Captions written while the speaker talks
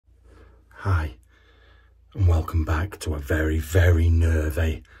Hi, and welcome back to a very, very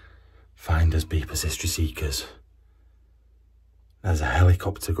nervy FindersBeepers History Seekers. There's a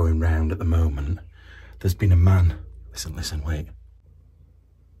helicopter going round at the moment. There's been a man. Listen, wait.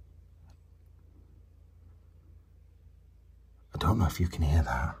 I don't know if you can hear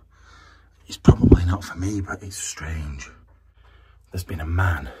that. It's probably not for me, but it's strange. There's been a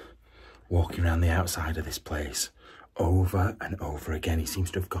man walking around the outside of this place over and over again. He seems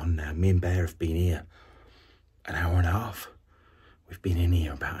to have gone now. Me and Bear have been here an hour and a half. We've been in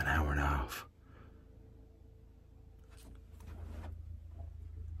here about an hour and a half.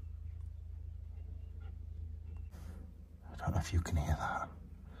 I don't know if you can hear that.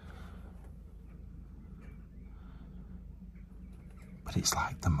 But it's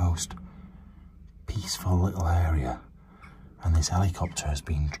like the most peaceful little area. And this helicopter has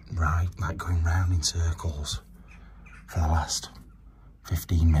been going round in circles for the last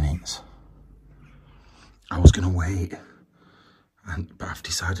 15 minutes. I was going to wait, but I've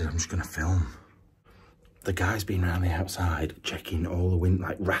decided I'm just going to film. The guy's been around the outside checking all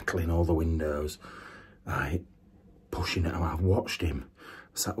the rattling all the windows, pushing it. I've watched him.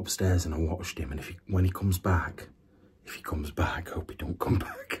 I sat upstairs and I watched him. And when he comes back, hope he don't come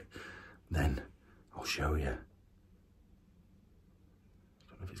back, then I'll show you. I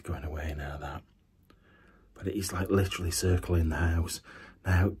don't know if it's going away now, that. But it's like literally circling the house.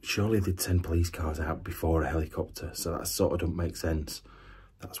 Now, surely they'd send police cars out before a helicopter, so that sort of don't make sense.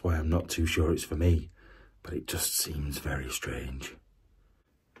 That's why I'm not too sure it's for me, but it just seems very strange.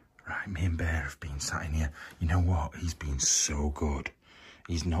 Right, me and Bear have been sat in here. You know what? He's been so good.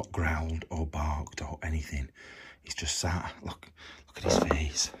 He's not growled or barked or anything. He's just sat. Look at his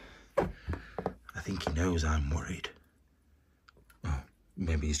face. I think he knows I'm worried. Oh,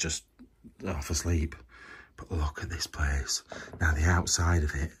 maybe he's just half asleep. But look at this place. Now, the outside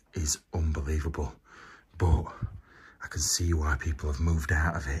of it is unbelievable, but I can see why people have moved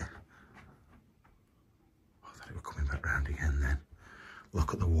out of it. I thought it were coming back round again then.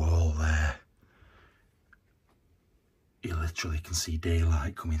 Look at the wall there. You literally can see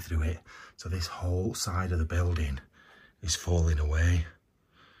daylight coming through it. So this whole side of the building is falling away.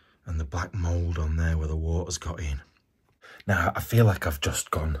 And the black mould on there where the water's got in. Now, I feel like I've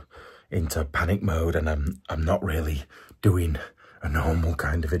just gone into panic mode and I'm not really doing a normal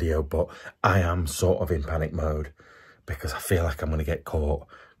kind of video, but I am sort of in panic mode because I feel like I'm going to get caught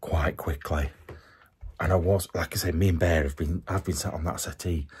quite quickly. And I was, like I say, me and Bear I've been sat on that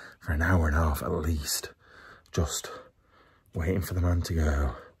settee for an hour and a half at least, just waiting for the man to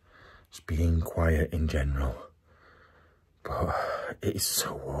go, just being quiet in general. But it is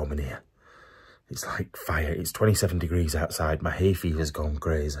so warm in here. It's like fire. It's 27 degrees outside. My hay fever's gone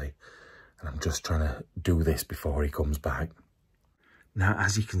crazy. And I'm just trying to do this before he comes back. Now,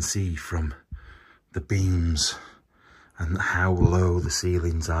 as you can see from the beams and how low the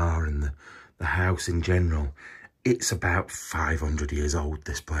ceilings are and the house in general, it's about 500 years old,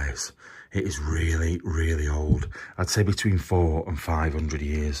 this place. It is really, really old. I'd say between 400 and 500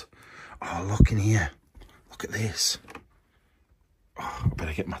 years. Oh, look in here. Look at this. Oh, I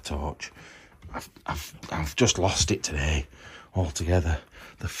better get my torch. I've just lost it today altogether.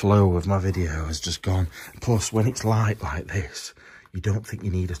 The flow of my video has just gone. Plus, when it's light like this, you don't think you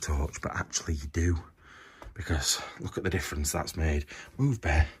need a torch, but actually you do. Because look at the difference that's made. Move,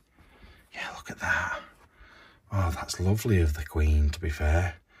 Bear. Yeah, look at that. Oh, that's lovely of the Queen, to be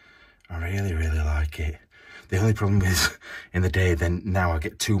fair. I really, really like it. The only problem is, in the day, then now I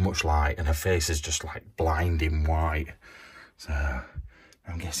get too much light and her face is just like blinding white. So,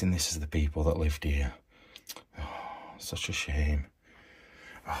 I'm guessing this is the people that lived here. Oh, such a shame.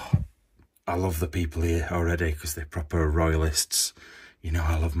 Oh, I love the people here already because they're proper royalists. You know,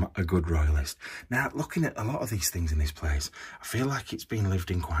 I love a good royalist. Now, looking at a lot of these things in this place, I feel like it's been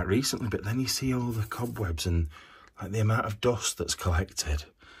lived in quite recently, but then you see all the cobwebs and like the amount of dust that's collected.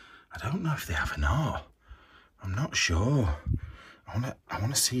 I don't know if they have or not. I'm not sure. I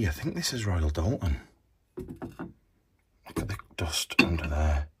want to see. I think this is Royal Dalton. Look at the dust under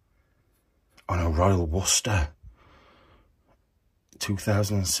there. Oh no, Royal Worcester.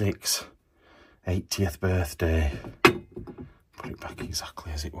 2006, 80th birthday. Put it back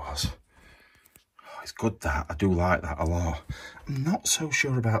exactly as it was. Oh, it's good that. I do like that a lot. I'm not so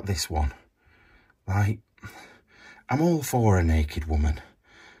sure about this one. Like, I'm all for a naked woman.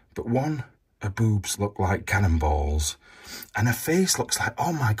 But one, her boobs look like cannonballs. And her face looks like,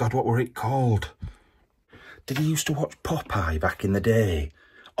 oh my God, what were it called? Did you used to watch Popeye back in the day?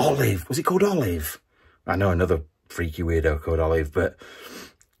 Olive. Was it called Olive? I know another freaky weirdo called Olive, but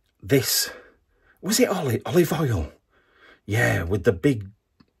this, was it olive oil? Yeah, with the big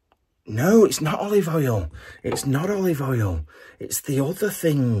No, it's not olive oil. It's not olive oil. It's the other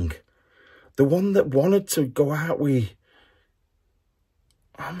thing. The one that wanted to go out with...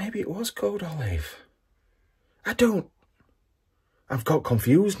 Oh, maybe it was called olive. I've got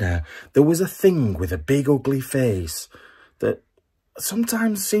confused now. There was a thing with a big ugly face that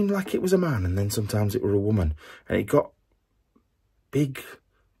sometimes seemed like it was a man and then sometimes it was a woman. And it got big,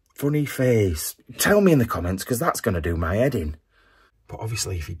 funny face. Tell me in the comments, because that's going to do my head in. But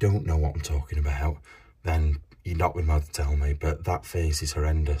obviously, if you don't know what I'm talking about, then you're not going to be able to tell me. But that face is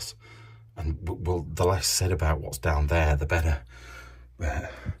horrendous. And well, the less said about what's down there, the better.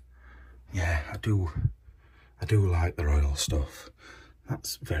 But yeah, I do like the royal stuff.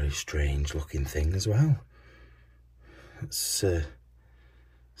 That's a very strange looking thing as well. It's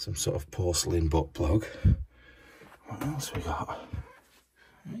some sort of porcelain butt plug. What else we got?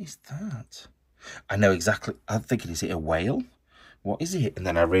 What is that? I know exactly. I'm thinking, is it a whale? What is it? And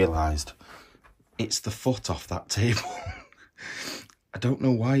then I realised it's the foot off that table. I don't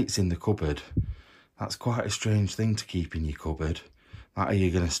know why it's in the cupboard. That's quite a strange thing to keep in your cupboard. Are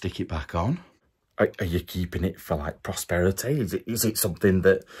you going to stick it back on? Are you keeping it for, like, prosperity? Is it something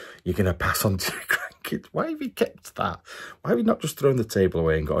that you're going to pass on to your grandkids? Why have you kept that? Why have you not just thrown the table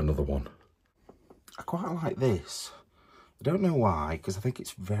away and got another one? I quite like this. I don't know why, because I think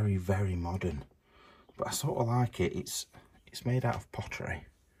it's very, very modern. But I sort of like it. It's made out of pottery.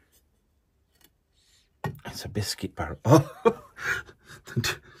 It's a biscuit barrel. Oh, do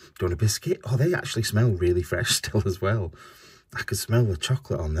you want a biscuit? Oh, they actually smell really fresh still as well. I can smell the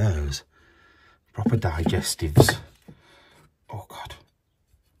chocolate on those. Proper digestives. Oh, God.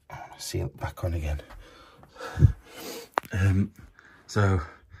 I want to seal it back on again. So,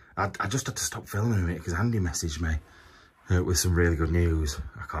 I just had to stop filming it because Andy messaged me with some really good news.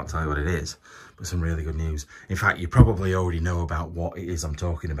 I can't tell you what it is, but some really good news. In fact, you probably already know about what it is I'm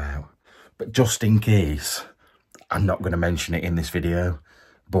talking about. But just in case, I'm not going to mention it in this video.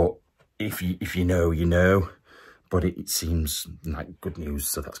 But if you know, you know. But it seems like good news,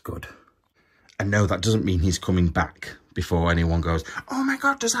 so that's good. And no, that doesn't mean he's coming back before anyone goes, oh my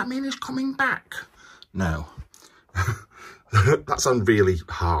God, does that mean he's coming back? No. That sounds really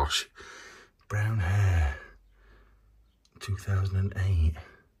harsh. Brown hair. 2008.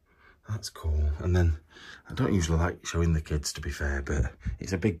 That's cool. And then, I don't usually like showing the kids, to be fair, but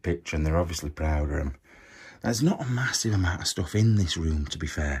it's a big picture and they're obviously proud of him. There's not a massive amount of stuff in this room, to be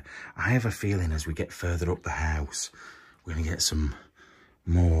fair. I have a feeling as we get further up the house, we're going to get some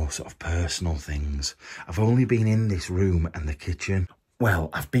more sort of personal things. I've only been in this room and the kitchen. Well,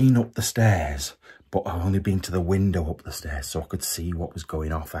 I've been up the stairs, but I've only been to the window up the stairs so I could see what was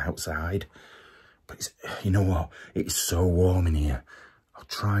going off outside. But it's, you know what? It's so warm in here. I'll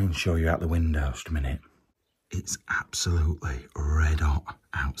try and show you out the window just a minute. It's absolutely red hot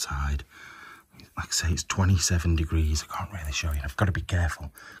outside. Like I say, it's 27 degrees. I can't really show you. I've got to be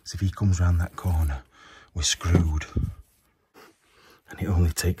careful because if he comes round that corner, we're screwed. And it only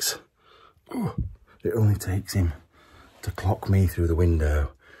takes him to clock me through the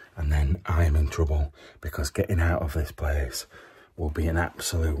window, and then I am in trouble because getting out of this place will be an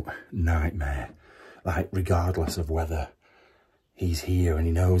absolute nightmare. Like, regardless of whether he's here and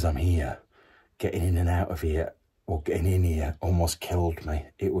he knows I'm here, getting in and out of here, or getting in here, almost killed me.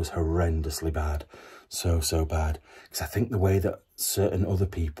 It was horrendously bad. So bad. Because I think the way that certain other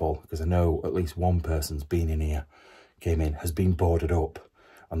people, because I know at least one person's been in here, came in, has been boarded up.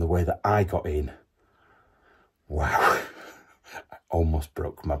 And the way that I got in, wow, I almost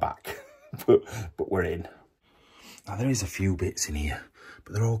broke my back. but we're in. Now, there is a few bits in here,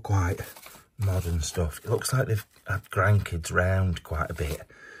 but they're all quite modern stuff. It looks like they've had grandkids round quite a bit,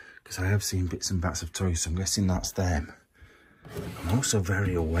 because I have seen bits and bats of toys, so I'm guessing that's them. I'm also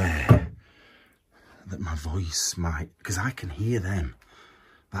very aware that my voice might, because I can hear them.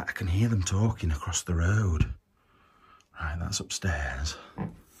 Like, I can hear them talking across the road. Right, that's upstairs.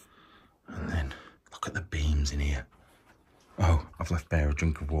 And then, look at the beams in here. Oh, I've left Bear a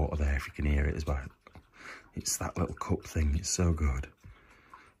drink of water there if you can hear it as well. It's that little cup thing, it's so good.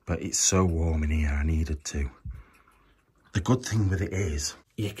 But it's so warm in here, I needed to. The good thing with it is,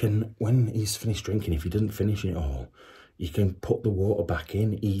 you can, when he's finished drinking, if he doesn't finish it all, you can put the water back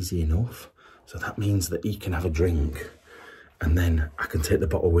in easy enough. So that means that he can have a drink, and then I can take the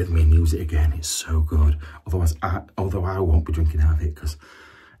bottle with me and use it again. It's so good. Otherwise, although I won't be drinking out of it, because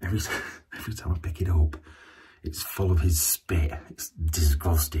every time I pick it up, it's full of his spit. It's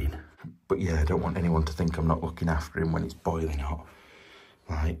disgusting. But yeah, I don't want anyone to think I'm not looking after him when it's boiling hot.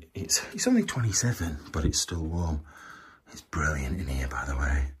 Like, it's only 27, but it's still warm. It's brilliant in here, by the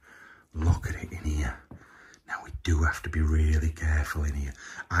way. Look at it in here. Now we do have to be really careful in here.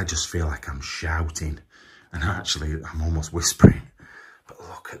 I just feel like I'm shouting, and actually I'm almost whispering. But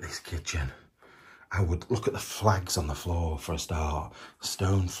look at this kitchen. I would look at the flags on the floor for a start.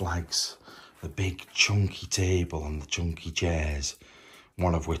 Stone flags, the big chunky table and the chunky chairs.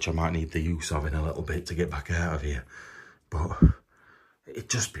 One of which I might need the use of in a little bit to get back out of here. But it'd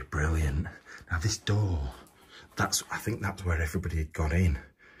just be brilliant. Now this door, I think that's where everybody had gone in.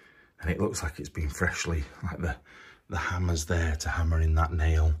 And it looks like it's been freshly, like the hammer's there to hammer in that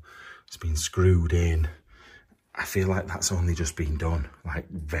nail. It's been screwed in. I feel like that's only just been done, like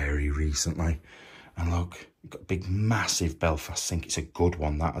very recently. And look, you've got a big, massive Belfast sink. It's a good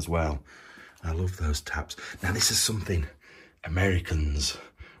one, that as well. I love those taps. Now, this is something Americans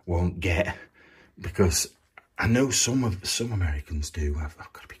won't get, because I know some Americans do have,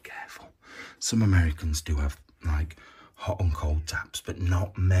 I've got to be careful. Some Americans do have, like, hot and cold taps, but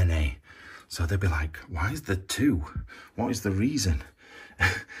not many. So they'll be like, why is there two? What is the reason?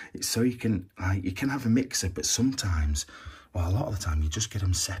 It's so you can have a mixer, but sometimes, well, a lot of the time you just get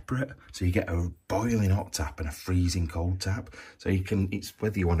them separate. So you get a boiling hot tap and a freezing cold tap. So it's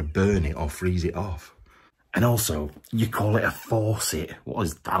whether you want to burn it or freeze it off. And also, you call it a faucet. What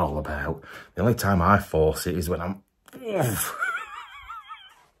is that all about? The only time I force it is when I'm...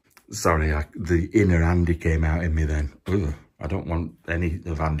 Sorry, the inner Andy came out in me then. Ugh, I don't want any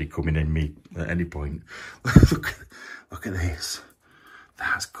of Andy coming in me at any point. Look at this.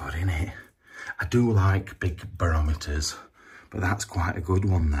 That's good, isn't it? I do like big barometers, but that's quite a good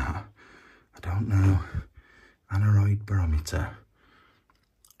one, that. I don't know. Aneroid barometer.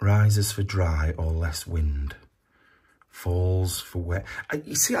 Rises for dry or less wind. Falls for wet.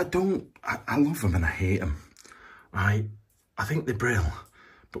 You see, I love them and I hate them. I think they're brilliant.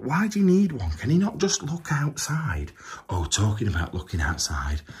 But why do you need one? Can you not just look outside? Oh, talking about looking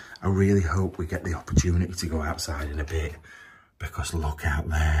outside, I really hope we get the opportunity to go outside in a bit, because look out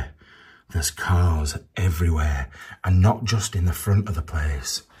there. There's cars everywhere, and not just in the front of the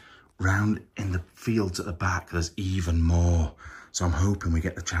place. Round in the fields at the back, there's even more. So I'm hoping we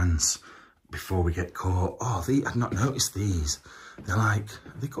get the chance before we get caught. Oh, I've not noticed these. They're like,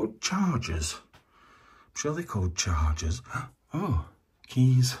 are they called chargers? I'm sure they're called chargers. Oh.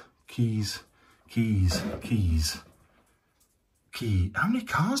 Keys. How many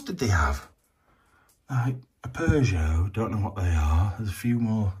cars did they have? Like a Peugeot, don't know what they are. There's a few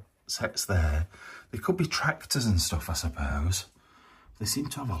more sets there. They could be tractors and stuff, I suppose. They seem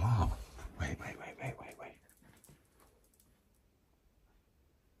to have a lot. Wait. I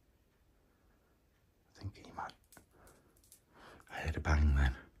think he might... I heard a bang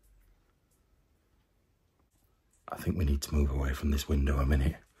then. I think we need to move away from this window a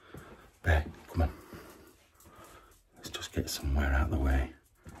minute. Bear, come on. Let's just get somewhere out of the way.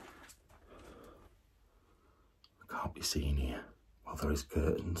 I can't be seen here. Well, there is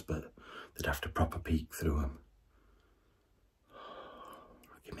curtains, but they'd have to proper peek through them.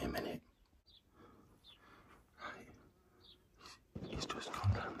 Give me a minute. Right. He's just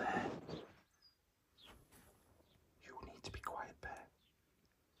gone down there. You need to be quiet, Bear.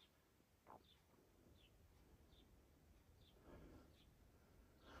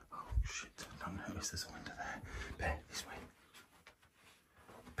 Shit, I don't notice there's a window there. Bear, this way.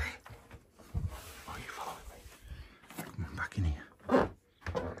 Bear. Oh, you following me? Come on, back in here.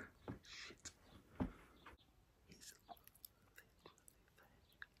 Shit.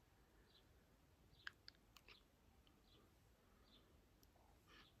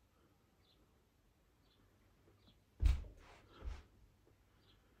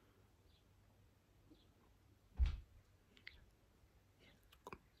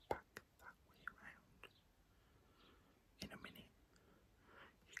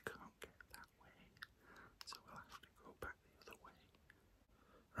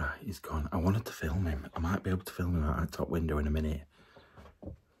 He's he's gone. I wanted to film him. I might be able to film him out that top window in a minute.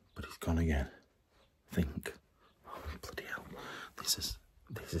 But he's gone again. I think. Oh, bloody hell. This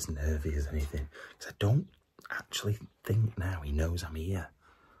is nervy as anything. Because I don't actually think now he knows I'm here.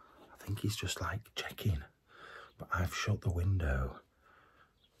 I think he's just like checking. But I've shut the window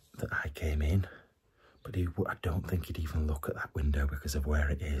that I came in. But I don't think he'd even look at that window because of where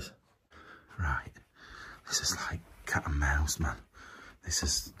it is. Right. This is like cat and mouse, man. This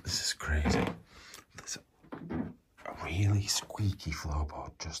is crazy. There's a really squeaky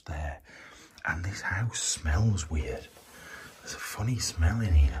floorboard just there. And this house smells weird. There's a funny smell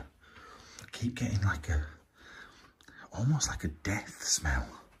in here. I keep getting like almost like a death smell.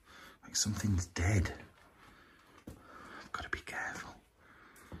 Like something's dead. I've got to be careful.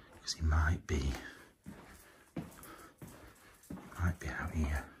 Because he might be out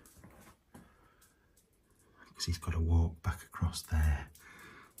here. because he's got to walk back across there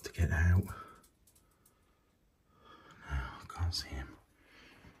to get out. No, I can't see him.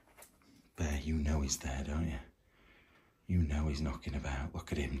 Bear, you know he's there, don't you? You know he's knocking about.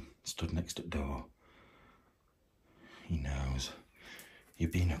 Look at him, stood next to the door. He knows.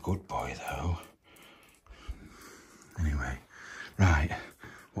 You've been a good boy, though. Anyway, right,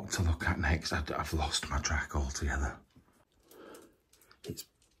 what to look at next? I've lost my track altogether. It's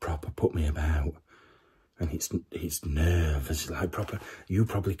proper put me about, and it's nervous, like proper. You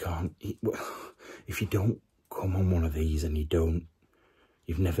probably can't, if you don't come on one of these and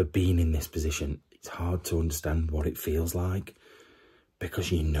you've never been in this position, it's hard to understand what it feels like,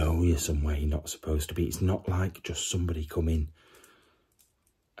 because you know you're somewhere you're not supposed to be. It's not like just somebody coming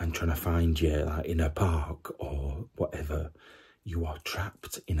and trying to find you, like in a park or whatever. You are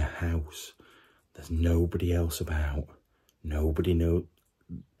trapped in a house. There's nobody else about. Nobody knows.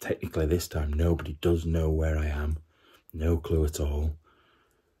 Technically this time, nobody does know where I am. No clue at all.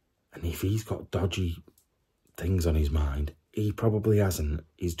 And if he's got dodgy things on his mind, he probably hasn't.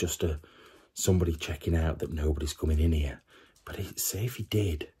 He's just somebody checking out that nobody's coming in here. But say if he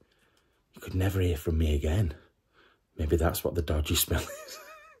did, you could never hear from me again. Maybe that's what the dodgy smell is.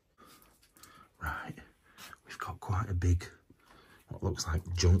 Right, we've got quite a big, what looks like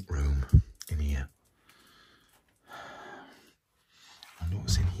junk room in here. I wonder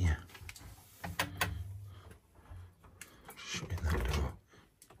what's in here. Shutting that door.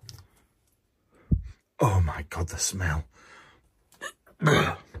 Oh my God, the smell.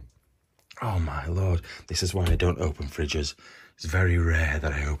 Oh my Lord, this is why I don't open fridges. It's very rare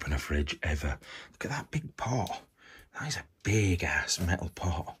that I open a fridge ever. Look at that big pot. That is a big ass metal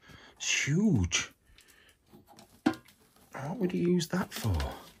pot. It's huge. What would you use that for?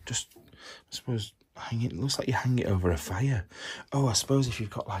 Just, I suppose, hang it. Looks like you hang it over a fire. Oh, I suppose if you've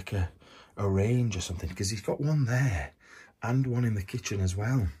got like a range or something, because he's got one there and one in the kitchen as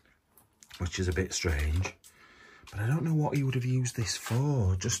well, which is a bit strange. But I don't know what he would have used this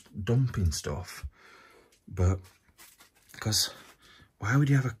for, just dumping stuff. But, because why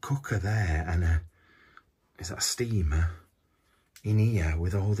would you have a cooker there and is that a steamer in here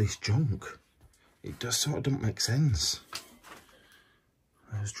with all this junk? It does sort of don't make sense.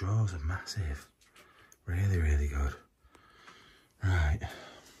 Those drawers are massive. Really, really good. Right.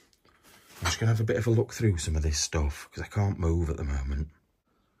 I'm just going to have a bit of a look through some of this stuff because I can't move at the moment.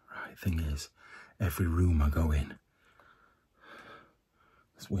 Right, thing is, every room I go in,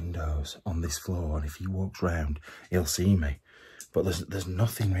 there's windows on this floor, and if he walks round, he'll see me. But there's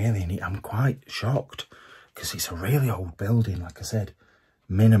nothing really in it. I'm quite shocked because it's a really old building, like I said.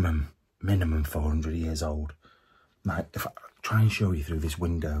 Minimum 400 years old. Like, if I try and show you through this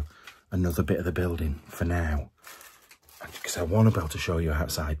window another bit of the building for now, because I want to be able to show you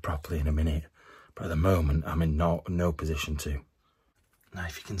outside properly in a minute, but at the moment I'm in no position to. Now,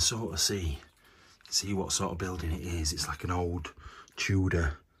 if you can sort of see what sort of building it is, it's like an old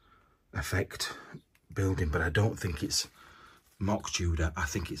Tudor effect building, but I don't think it's mock Tudor. I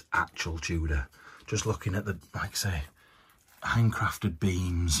think it's actual Tudor. Just looking at the, like I say, handcrafted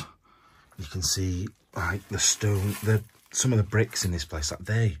beams, you can see like the stone, some of the bricks in this place, like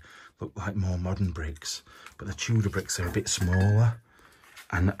they look like more modern bricks, but the Tudor bricks are a bit smaller,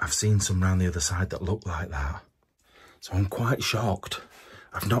 and I've seen some around the other side that look like that. So I'm quite shocked.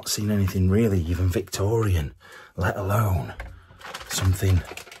 I've not seen anything really even Victorian, let alone something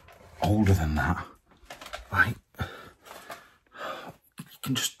older than that. Like, you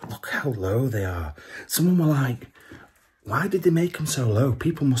can just look how low they are. Someone were like, why did they make them so low?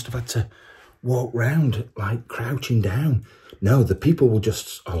 People must have had to walk round like crouching down. No, the people were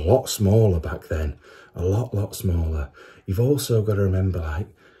just a lot smaller back then. A lot smaller. You've also got to remember, like,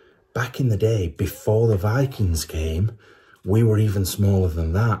 back in the day, before the Vikings came, we were even smaller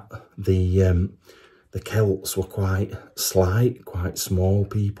than that. The Celts were quite slight, quite small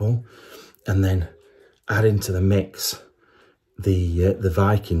people. And then add into the mix the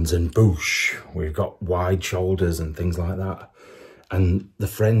Vikings, and boosh, we've got wide shoulders and things like that. And the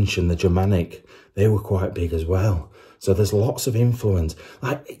French and the Germanic, they were quite big as well. So there's lots of influence.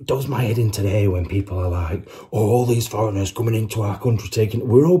 Like, it does my head in today when people are like, oh, all these foreigners coming into our country taking...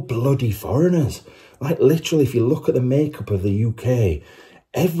 We're all bloody foreigners. Like, literally, if you look at the makeup of the UK,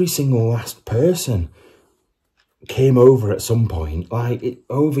 every single last person came over at some point. Like,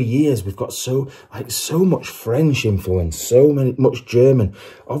 over years, we've got so much French influence, much German.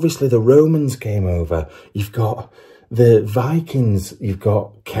 Obviously, the Romans came over. You've got the Vikings, you've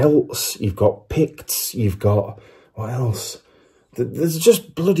got Celts, you've got Picts, you've got... What else? There's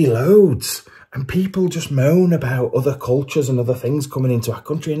just bloody loads. And people just moan about other cultures and other things coming into our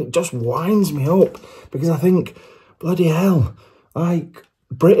country, and it just winds me up because I think, bloody hell, like,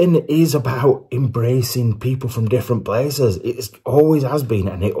 Britain is about embracing people from different places. It always has been,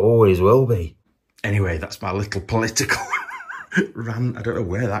 and it always will be. Anyway, that's my little political rant. I don't know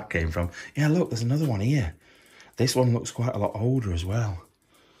where that came from. Yeah, look, there's another one here. This one looks quite a lot older as well.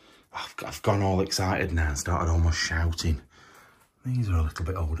 I've gone all excited now and started almost shouting. These are a little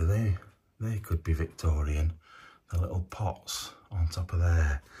bit older. They could be Victorian. The little pots on top of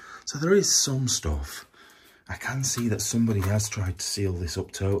there. So there is some stuff. I can see that somebody has tried to seal this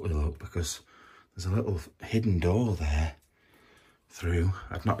up totally, look, because there's a little hidden door there through.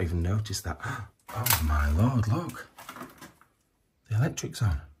 I'd not even noticed that. Oh my Lord, look. The electric's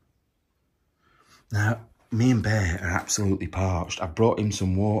on. Now, me and Bear are absolutely parched. I've brought him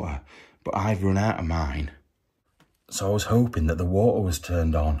some water, but I've run out of mine. So I was hoping that the water was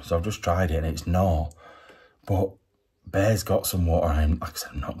turned on. So I've just tried it and it's not. But Bear's got some water. Like I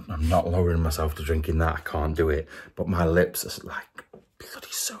said, I'm not lowering myself to drinking that. I can't do it. But my lips are like bloody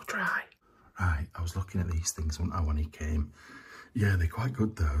so dry. Right, I was looking at these things, wasn't I, when he came. Yeah, they're quite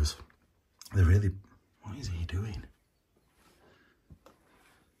good, those. They're really... What is he doing?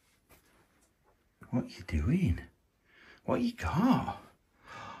 What are you doing? What you got?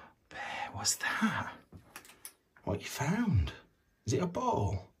 Bear, what's that? What you found? Is it a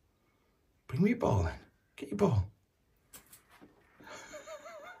ball? Bring me your ball then. Get your ball. I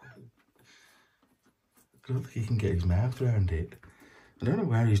don't think he can get his mouth around it. I don't know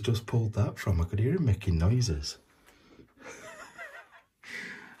where he's just pulled that from. I could hear him making noises.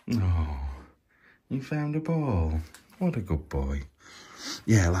 Oh, you found a ball. What a good boy.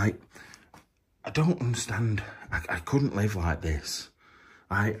 Yeah, like, I don't understand. I couldn't live like this.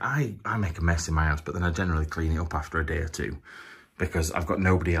 I make a mess in my house, but then I generally clean it up after a day or two because I've got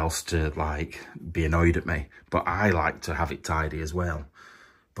nobody else to, like, be annoyed at me. But I like to have it tidy as well.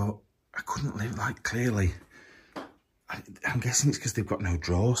 But I couldn't live, like, clearly. I'm guessing it's because they've got no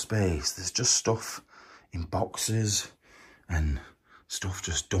drawer space. There's just stuff in boxes and stuff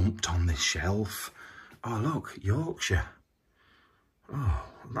just dumped on this shelf. Oh, look, Yorkshire. Oh,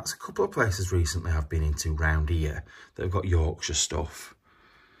 that's a couple of places recently I've been into round here that have got Yorkshire stuff.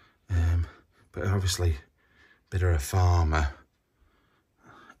 But obviously, bit of a farmer.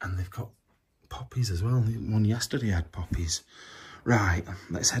 And they've got poppies as well. One yesterday had poppies. Right,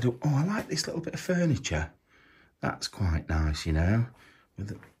 let's head up. Oh, I like this little bit of furniture. That's quite nice, you know.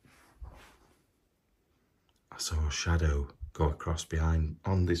 I saw a shadow go across behind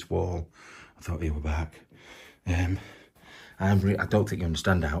on this wall. I thought you were back. I don't think you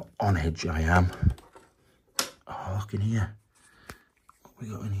understand how on edge I am. Oh, look in here. What we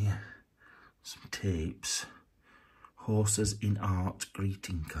got in here? Some tapes. Horses in art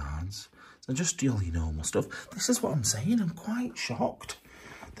greeting cards. So just your normal stuff. This is what I'm saying. I'm quite shocked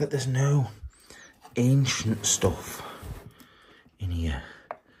that there's no ancient stuff in here.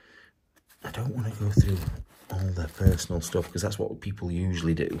 I don't want to go through all their personal stuff because that's what people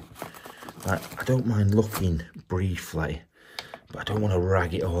usually do. Like, I don't mind looking briefly, but I don't want to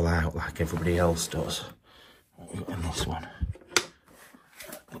rag it all out like everybody else does. What we got in this one?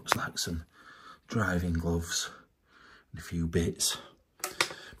 Looks like some driving gloves and a few bits.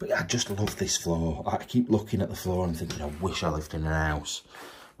 But yeah, I just love this floor. I keep looking at the floor and thinking, I wish I lived in a house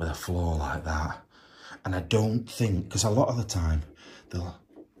with a floor like that. And I don't think, because a lot of the time, oh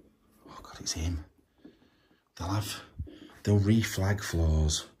God, it's him. They'll reflag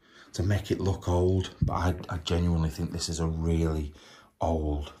floors to make it look old. But I genuinely think this is a really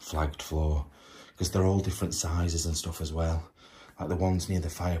old flagged floor. Because they're all different sizes and stuff as well. Like the ones near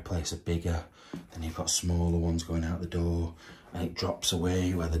the fireplace are bigger. Then you've got smaller ones going out the door. And it drops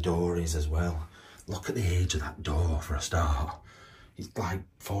away where the door is as well. Look at the age of that door for a start. It's like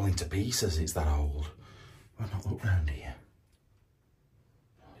falling to pieces, it's that old. Why not look round here?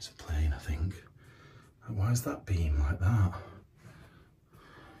 Oh, it's a plane, I think. Why is that beam like that?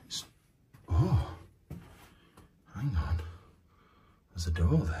 Oh, hang on. There's a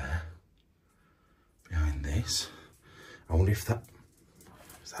door there. Behind this. I wonder if that...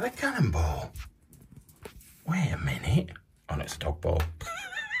 Is that a cannonball? Wait a minute. Oh, no, it's a dog ball.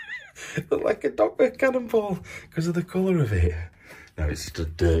 It looked like a cannonball because of the colour of it. No, it's just a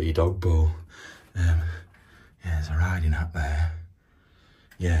dirty dog ball. Yeah, there's a riding hat there.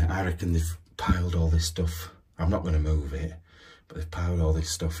 Yeah, I reckon they've piled all this stuff. I'm not going to move it, but they've piled all this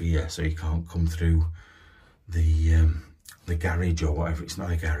stuff here so you can't come through the garage or whatever. It's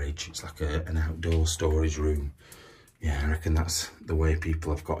not a garage, it's like an outdoor storage room. Yeah, I reckon that's the way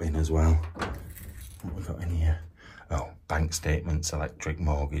people have got in as well. What we got in here? Oh, bank statements, electric,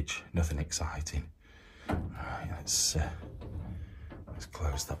 mortgage, nothing exciting. Right, let's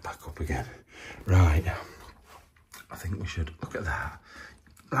close that back up again. Right, I think we should look at that.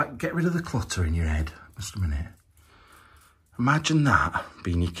 Like, get rid of the clutter in your head. Just a minute. Imagine that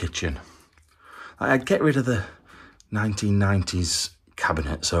being your kitchen. Like, I'd get rid of the 1990s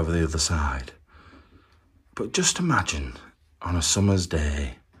cabinets over the other side. But just imagine on a summer's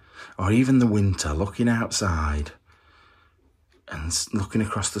day, or even the winter, looking outside and looking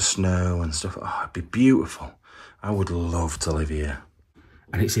across the snow and stuff. Oh, it'd be beautiful. I would love to live here.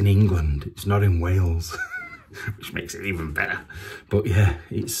 And it's in England, it's not in Wales, which makes it even better. But yeah,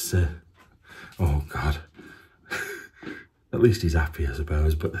 it's, oh God. At least he's happy, I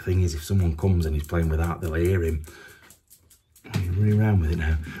suppose. But the thing is, if someone comes and he's playing with that, they'll hear him. He's running around with it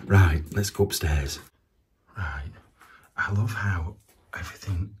now. Right, let's go upstairs. Right, I love how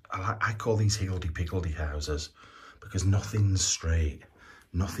everything, I call these higgledy-piggledy houses because nothing's straight.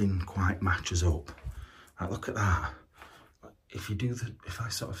 Nothing quite matches up. Like, look at that. If you do if I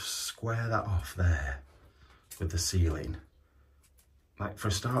sort of square that off there with the ceiling, like for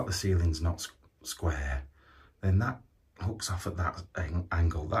a start, the ceiling's not square, then that hooks off at that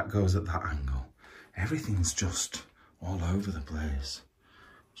angle, that goes at that angle. Everything's just all over the place.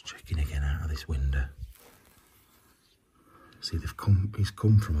 Just checking again out of this window. See, he's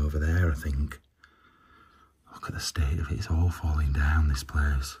come from over there, I think. Look at the state of it, it's all falling down, this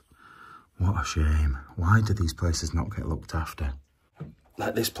place. What a shame. Why do these places not get looked after?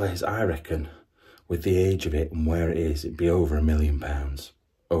 Like this place, I reckon, with the age of it and where it is, it'd be over £1 million.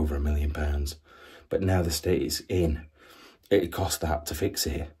 Over £1 million. But now the state it's in, it'd cost that to fix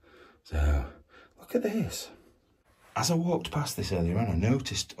it. So, look at this. As I walked past this earlier on, I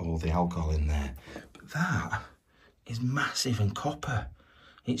noticed all the alcohol in there. But that is massive and copper.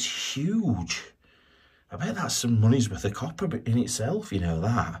 It's huge. I bet that's some money's worth of copper in itself, you know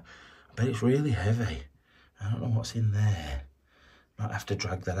that. I bet it's really heavy. I don't know what's in there. Might have to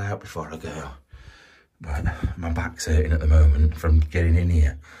drag that out before I go. But my back's hurting at the moment from getting in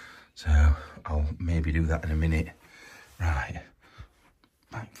here. So I'll maybe do that in a minute. Right,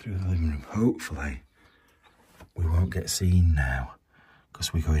 back through the living room. Hopefully we won't get seen now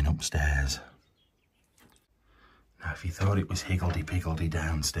because we're going upstairs. Now, if you thought it was higgledy-piggledy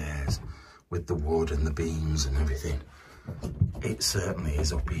downstairs with the wood and the beams and everything, it certainly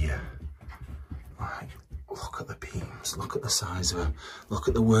is up here. Like, look at the beams, look at the size of them, look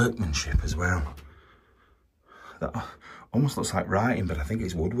at the workmanship as well. That almost looks like writing, but I think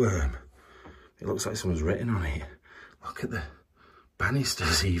it's woodworm. It looks like someone's written on it. Look at the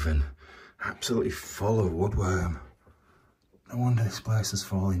banisters even, absolutely full of woodworm. No wonder this place is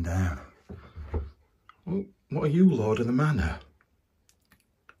falling down. Well, what are you, Lord of the Manor?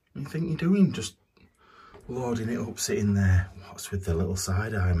 What do you think you're doing? Just lording it up, sitting there. What's with the little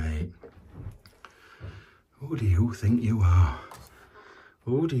side eye, mate? Who do you think you are?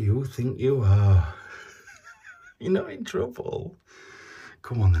 Who do you think you are? You're not in trouble.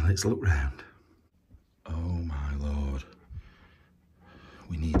 Come on then, let's look round. Oh my Lord.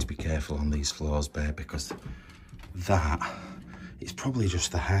 We need to be careful on these floors, babe, because that is probably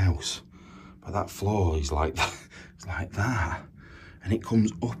just the house. But that floor is like that. It's like that. And it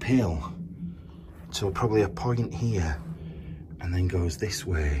comes uphill to probably a point here and then goes this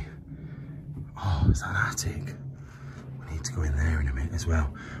way. Oh, is that an attic? We need to go in there in a minute as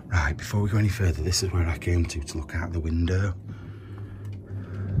well. Right, before we go any further, this is where I came to look out the window.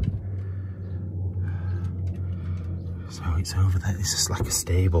 So it's over there. This is like a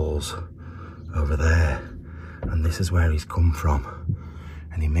stables over there. And this is where he's come from.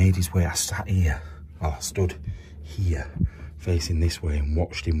 And he made his way. I sat here. Well, I stood here facing this way and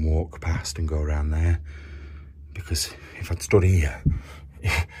watched him walk past and go around there. Because if I'd stood here,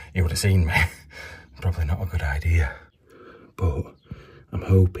 he would have seen me. Probably not a good idea. But I'm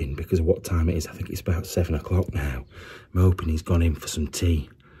hoping, because of what time it is, I think it's about 7 o'clock now. I'm hoping he's gone in for some tea.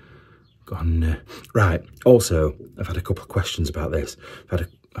 Right, also, I've had a couple of questions about this. I've had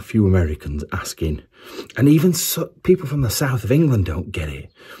a few Americans asking, and even people from the south of England don't get it.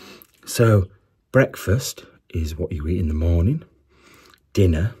 So, breakfast is what you eat in the morning.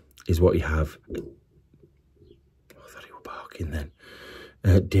 Dinner is what you have. Oh, I thought you were barking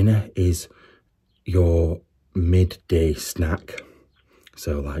then. Dinner is your midday snack.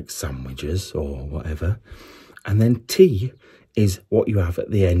 So, like sandwiches or whatever. And then tea is what you have at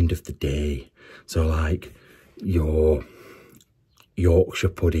the end of the day. So like your Yorkshire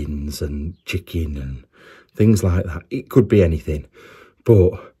puddings and chicken and things like that. It could be anything,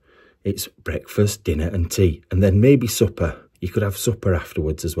 but it's breakfast, dinner and tea. And then maybe supper. You could have supper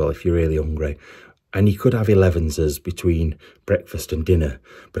afterwards as well if you're really hungry. And you could have 11s between breakfast and dinner,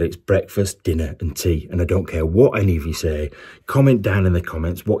 but it's breakfast, dinner and tea. And I don't care what any of you say. Comment down in the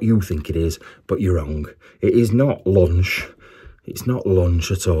comments what you think it is, but you're wrong. It is not lunch. It's not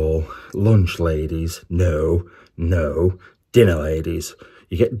lunch at all. Lunch ladies, no, no. Dinner ladies.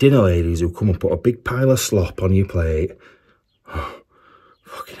 You get dinner ladies who come and put a big pile of slop on your plate. Oh,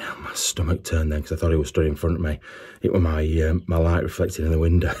 fucking hell, my stomach turned then because I thought it was straight in front of me. It was my light reflecting in the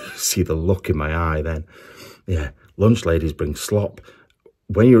window. See the look in my eye then. Yeah, lunch ladies bring slop.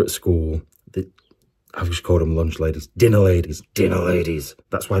 When you're at school, I've just called them lunch ladies. Dinner ladies, dinner ladies.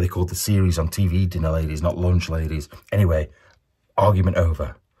 That's why they called the series on TV Dinner Ladies, not Lunch Ladies. Anyway, argument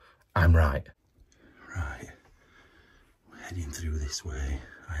over. I'm right. Right. Heading through this way.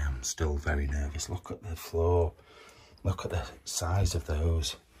 I am still very nervous. Look at the floor. Look at the size of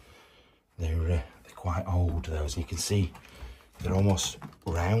those. They're quite old, those. You can see they're almost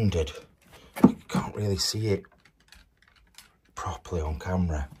rounded. You can't really see it properly on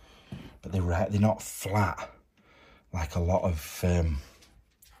camera, but they're not flat like a lot of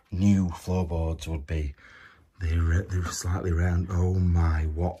new floorboards would be. They're slightly round. Oh my,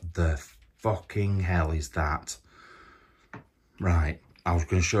 what the fucking hell is that? Right, I was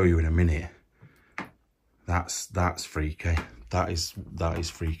going to show you in a minute. That's freaky. That is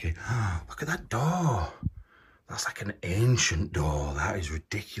freaky. Look at that door. That's like an ancient door. That is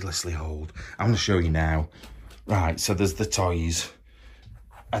ridiculously old. I'm going to show you now. Right, so there's the toys,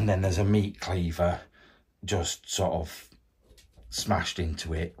 and then there's a meat cleaver just sort of smashed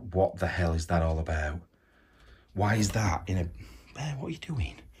into it. What the hell is that all about? Why is that in a... Bear, what are you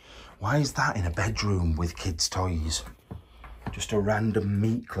doing? Why is that in a bedroom with kids' toys? Just a random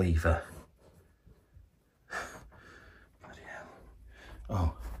meat cleaver. Bloody hell.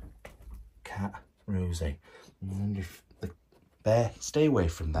 Oh, cat, Rosie. I wonder if the bear, stay away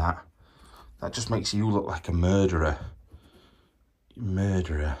from that. That just makes you look like a murderer.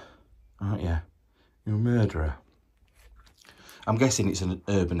 Murderer, aren't you? You're a murderer. I'm guessing it's an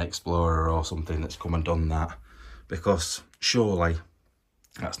urban explorer or something that's come and done that, because surely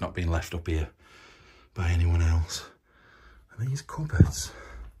that's not been left up here by anyone else. And these cupboards.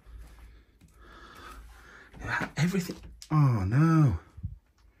 Yeah, everything. Oh no.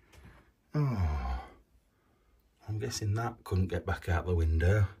 Oh. I'm guessing that couldn't get back out the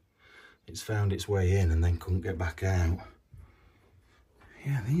window. It's found its way in and then couldn't get back out.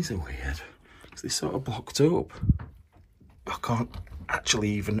 Yeah, these are weird, because they're sort of blocked up. I can't actually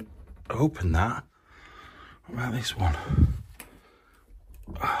even open that. What about this one?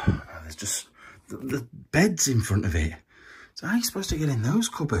 Oh, there's just the bed's in front of it. So how are you supposed to get in those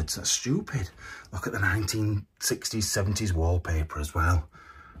cupboards? That's stupid. Look at the 1960s, 70s wallpaper as well.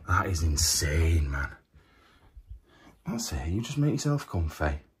 That is insane, man. That's it, you just make yourself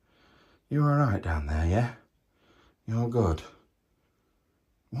comfy. You all right down there, yeah? You all good?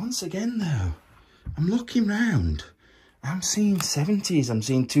 Once again, though, I'm looking round. I'm seeing 70s, I'm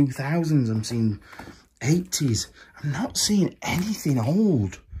seeing 2000s, I'm seeing 80s. I'm not seeing anything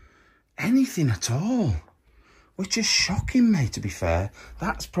old. Anything at all. Which is shocking me, to be fair.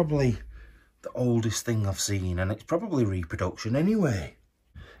 That's probably the oldest thing I've seen, and it's probably reproduction anyway.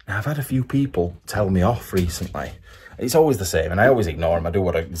 Now, I've had a few people tell me off recently. It's always the same, and I always ignore them. I do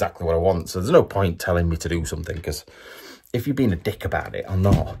exactly what I want, so there's no point telling me to do something, because if you're being a dick about it, I'll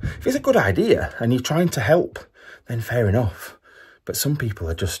not. If it's a good idea, and you're trying to help, then fair enough. But some people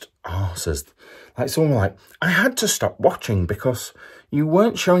are just arses. Like someone like, I had to stop watching because you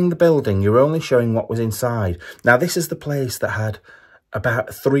weren't showing the building, you were only showing what was inside. Now, this is the place that had about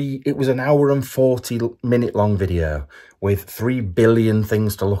it was an hour and 40-minute long video with 3 billion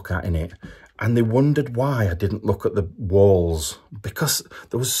things to look at in it. And they wondered why I didn't look at the walls, because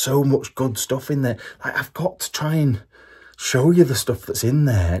there was so much good stuff in there. Like, I've got to try and show you the stuff that's in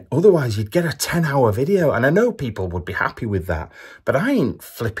there. Otherwise, you'd get a 10-hour video. And I know people would be happy with that, but I ain't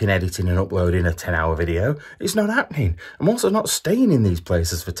flipping editing and uploading a 10-hour video. It's not happening. I'm also not staying in these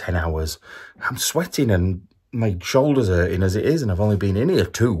places for 10 hours. I'm sweating and my shoulder's hurting as it is, and I've only been in here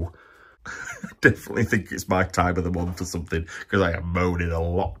 2. I definitely think it's my time of the month or something, because I am moaning a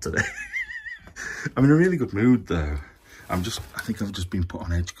lot today. I'm in a really good mood, though. I think I've just been put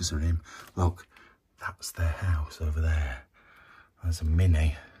on edge because of him. Look, that's their house over there. There's a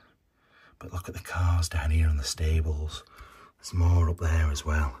Mini. But look at the cars down here in the stables. There's more up there as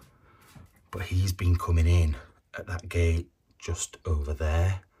well. But he's been coming in at that gate just over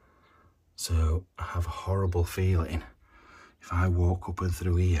there. So I have a horrible feeling if I walk up and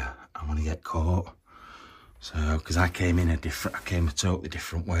through here, I'm going to get caught. So, because I came a totally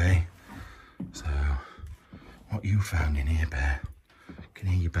different way. So, what you found in here, Bear? I can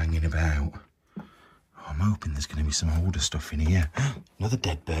hear you banging about. I'm hoping there's going to be some older stuff in here. Another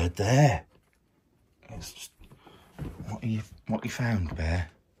dead bird there. It's just, what you found, Bear?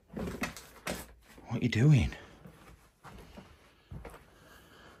 What are you doing?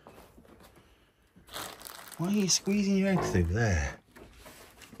 Why are you squeezing your head through there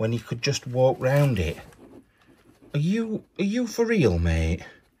when you could just walk round it? Are you for real, mate?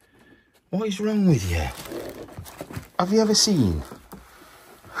 What is wrong with you? Have you ever seen?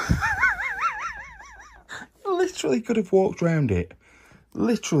 Literally could have walked round it.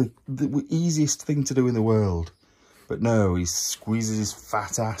 Literally the easiest thing to do in the world. But no, he squeezes his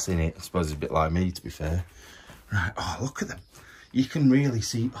fat ass in it. I suppose he's a bit like me, to be fair. Right, oh, look at them. You can really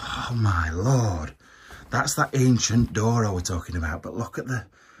see, oh my lord. That's that ancient door I was talking about, but look at the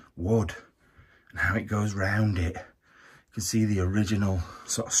wood and how it goes round it. You can see the original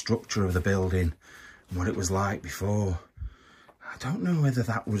sort of structure of the building and what it was like before. I don't know whether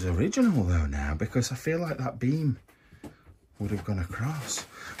that was original though now, because I feel like that beam would have gone across.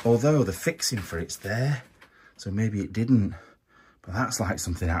 Although the fixing for it's there, so maybe it didn't. But that's like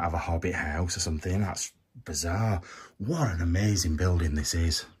something out of a Hobbit house or something. That's bizarre. What an amazing building this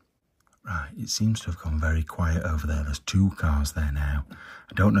is. Right, it seems to have gone very quiet over there. There's 2 cars there now.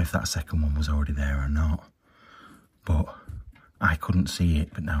 I don't know if that second one was already there or not, but I couldn't see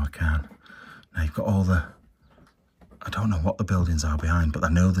it, but now I can. Now you've got all the, I don't know what the buildings are behind, but I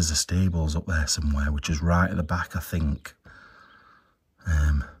know there's a stables up there somewhere, which is right at the back, I think.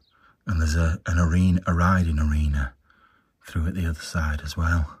 And there's a riding arena through at the other side as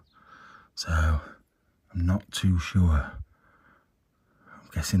well. So I'm not too sure.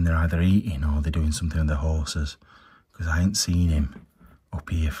 Guessing they're either eating or they're doing something with their horses, because I ain't seen him up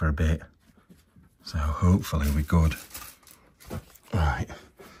here for a bit. So hopefully we're good. Right,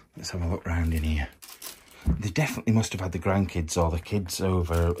 let's have a look round in here. They definitely must have had the grandkids or the kids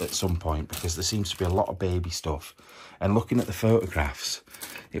over at some point, because there seems to be a lot of baby stuff. And looking at the photographs,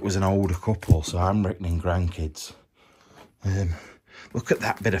 it was an older couple, so I'm reckoning grandkids. Look at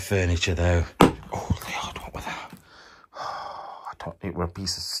that bit of furniture though. Oh Lord, what was that? It were a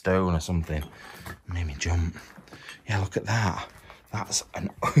piece of stone or something. Made me jump. Yeah, look at that. That's an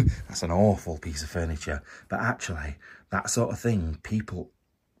awful piece of furniture. But actually, that sort of thing, people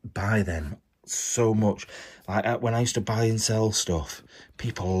buy them so much. Like when I used to buy and sell stuff,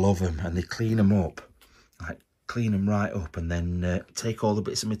 people love them and they clean them up. Like clean them right up and then take all the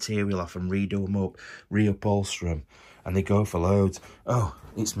bits of material off and redo them up, reupholster them. And they go for loads. Oh,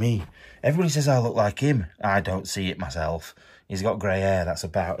 it's me. Everybody says I look like him. I don't see it myself. He's got grey hair. That's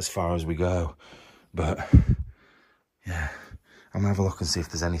about as far as we go. But, yeah. I'm going to have a look and see if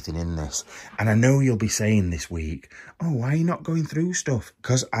there's anything in this. And I know you'll be saying this week, oh, why are you not going through stuff?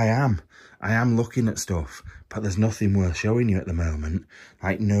 Because I am. I am looking at stuff. But there's nothing worth showing you at the moment.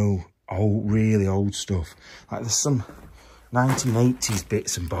 Like, no old, really old stuff. Like, there's some 1980s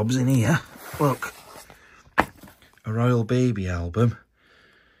bits and bobs in here. Look. A Royal Baby album.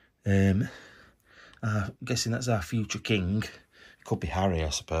 I'm guessing that's our future king. Could be Harry, I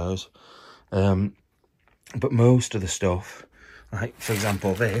suppose. But most of the stuff, like for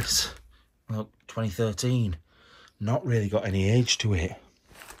example this, look, 2013, not really got any age to it.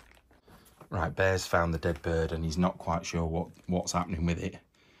 Right, Bear's found the dead bird and he's not quite sure what's happening with it.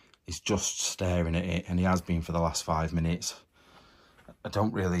 He's just staring at it, and he has been for the last 5 minutes. I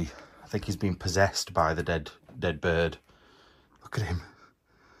think he's been possessed by the dead bird. Look at him.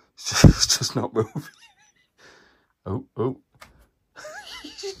 It's just not moving. Oh.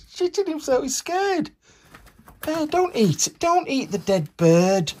 He's shitting himself. He's scared. Bear, don't eat it. Don't eat the dead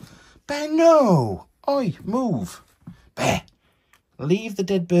bird. Bear, no. Oi, move. Bear, leave the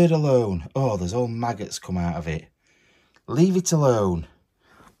dead bird alone. Oh, there's all maggots come out of it. Leave it alone.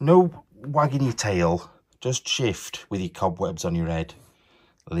 No wagging your tail. Just shift with your cobwebs on your head.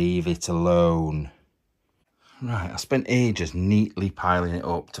 Leave it alone. Right, I spent ages neatly piling it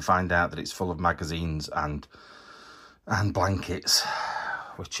up to find out that it's full of magazines and blankets,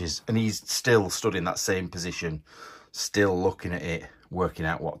 and he's still stood in that same position, still looking at it, working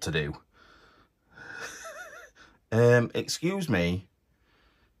out what to do. Excuse me,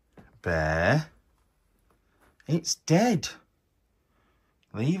 Bear, it's dead.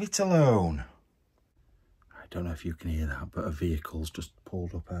 Leave it alone. I don't know if you can hear that, but a vehicle's just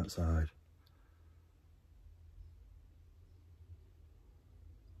pulled up outside.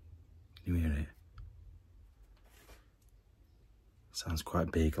 Can you hear it? Sounds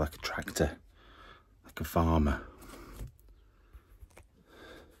quite big, like a tractor, like a farmer.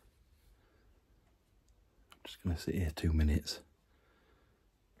 I'm just going to sit here 2 minutes.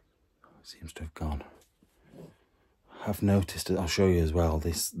 Oh, it seems to have gone. I've noticed it. I'll show you as well.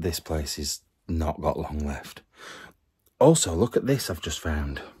 This place is not got long left. Also, look at this I've just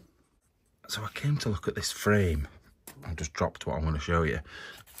found. So I came to look at this frame. I just dropped what I want to show you.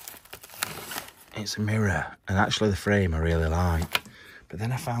 It's a mirror, and actually the frame I really like. But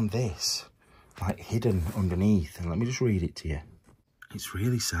then I found this, like hidden underneath, and let me just read it to you. It's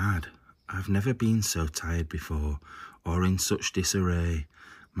really sad. I've never been so tired before, or in such disarray.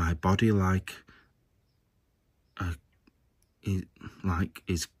 My body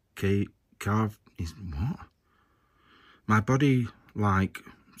My body like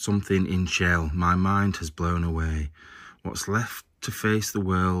something in shell. My mind has blown away. What's left to face the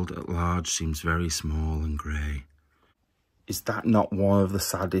world at large seems very small and grey. Is that not one of the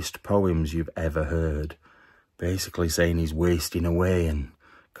saddest poems you've ever heard? Basically saying he's wasting away and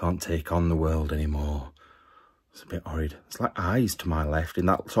can't take on the world anymore. It's a bit horrid. It's like eyes to my left in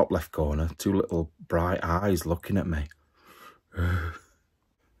that top left corner. Two little bright eyes looking at me.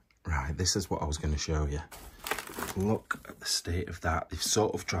 Right, this is what I was going to show you. Look at the state of that. They've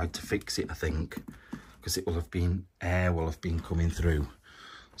sort of tried to fix it, I think, because it will have been, air will have been coming through.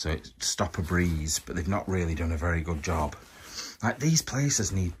 So it stop a breeze, but they've not really done a very good job. Like, these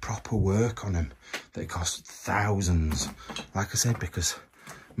places need proper work on them. They cost thousands. Like I said, because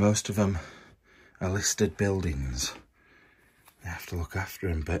most of them are listed buildings. They have to look after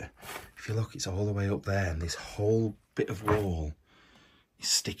them. But if you look, it's all the way up there, and this whole bit of wall is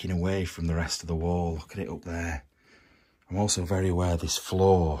sticking away from the rest of the wall. Look at it up there. I'm also very aware this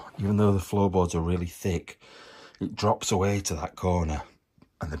floor, even though the floorboards are really thick, it drops away to that corner,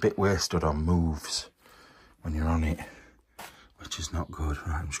 and the bit we're stood on moves when you're on it, which is not good.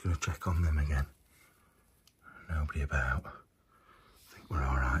 Right, I'm just going to check on them again. Nobody about. I think we're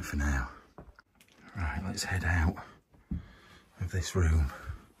all right for now. Right, let's head out of this room.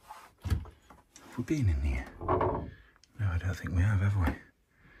 Have we been in here? No, I don't think we have we?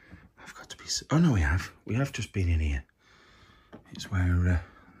 I've got to be... Oh, no, we have. We have just been in here. It's where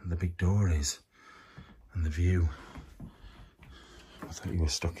the big door is and the view. I thought you were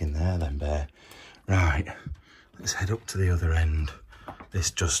stuck in there then, Bear. Right, let's head up to the other end.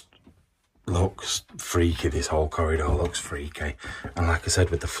 This just looks freaky. This whole corridor looks freaky. And like I said,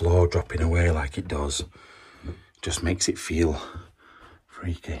 with the floor dropping away like it does, just makes it feel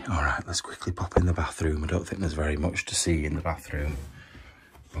freaky. All right, let's quickly pop in the bathroom. I don't think there's very much to see in the bathroom,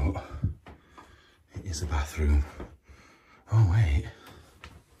 but it is a bathroom. Oh, wait.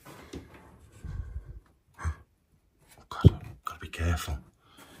 Oh, God, I've got to be careful.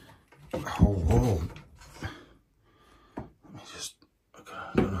 The whole wall. Let me just... I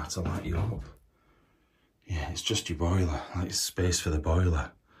don't know how to light you up. Yeah, it's just your boiler. Like, it's space for the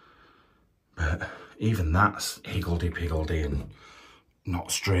boiler. But even that's higgledy-piggledy and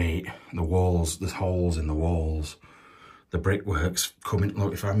not straight. The walls, there's holes in the walls. The brickwork's coming...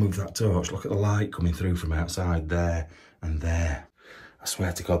 Look, if I move that torch, look at the light coming through from outside there and there. I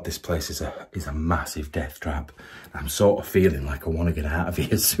swear to God, this place is a massive death trap. I'm sort of feeling like I want to get out of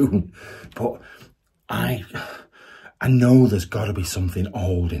here soon. But I know there's got to be something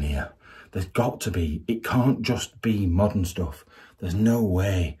old in here. There's got to be. It can't just be modern stuff. There's no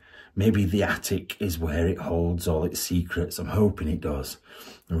way. Maybe the attic is where it holds all its secrets. I'm hoping it does.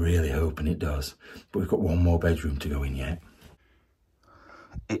 I'm really hoping it does. But we've got one more bedroom to go in yet.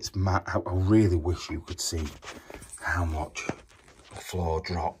 It's mad. I really wish you could see how much the floor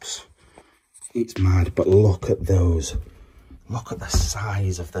drops. It's mad, but look at those. Look at the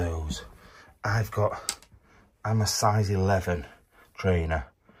size of those. I'm a size 11 trainer,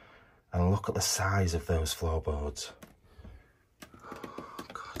 and look at the size of those floorboards. Oh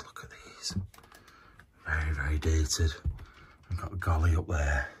God, look at these. Very, very dated. I've got a golly up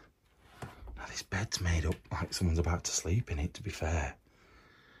there. Now this bed's made up like someone's about to sleep in it, to be fair.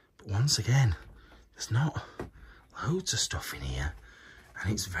 But once again, there's not loads of stuff in here,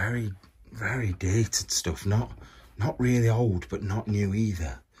 and it's very, very dated stuff. Not really old, but not new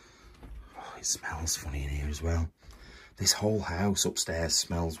either. Oh, it smells funny in here as well. This whole house upstairs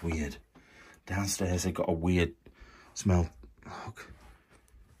smells weird. Downstairs they've got a weird smell. Look.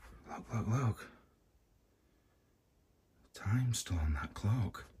 Look, look, look. Time's still on that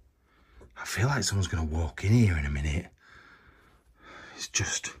clock. I feel like someone's going to walk in here in a minute. It's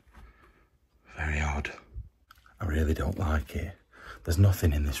just very odd. I really don't like it. There's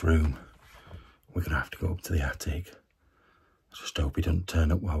nothing in this room. We're going to have to go up to the attic. I just hope he doesn't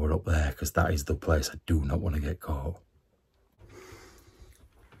turn up while we're up there, because that is the place I do not want to get caught.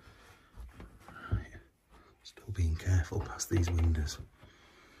 Right. Still being careful past these windows.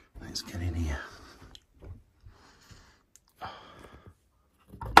 Let's get in here.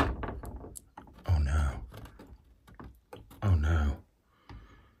 Oh no. Oh no.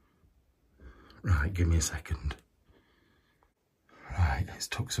 Right, give me a second. Right, it's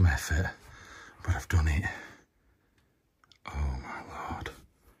took some effort, but I've done it. Oh my lord.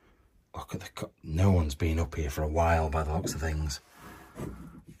 Look at the... No one's been up here for a while by the looks of things.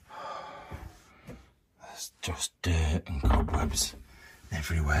 There's just dirt and cobwebs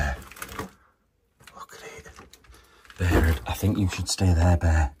everywhere. Look at it. Bear, I think you should stay there,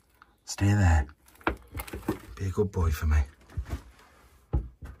 Bear. Stay there. Be a good boy for me.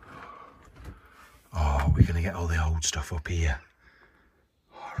 Oh, we're going to get all the old stuff up here.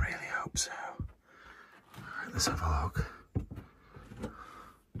 Oh, I really hope so. Right, let's have a look.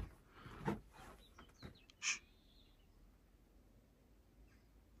 Shh.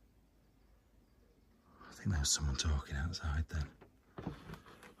 I think there was someone talking outside then.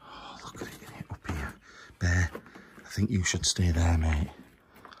 Oh, look at it up here. Bear, I think you should stay there, mate.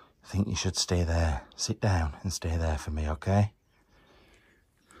 I think you should stay there. Sit down and stay there for me, okay?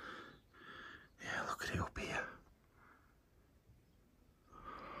 Yeah, look at it up here.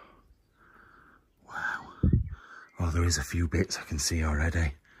 Wow. Oh, there is a few bits I can see already.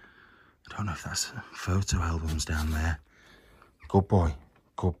 I don't know if that's photo albums down there. Good boy.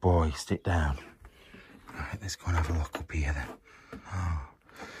 Good boy. Sit down. Right, let's go and have a look up here then. Oh,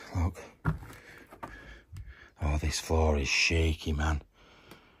 look. Oh, this floor is shaky, man.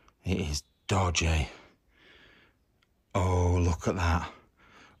 It is dodgy. Oh, look at that.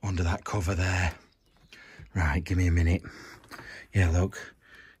 Under that cover there. Right, give me a minute. Yeah, look.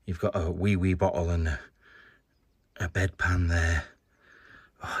 You've got a wee bottle and a bedpan there.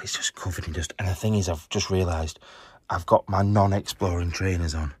 Oh, it's just covered in dust. And the thing is, I've just realised I've got my non-exploring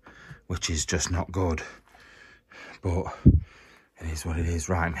trainers on, which is just not good. But it is what it is.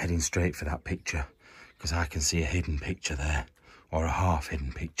 Right, I'm heading straight for that picture because I can see a hidden picture there, or a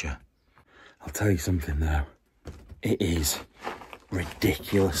half-hidden picture. I'll tell you something though. It is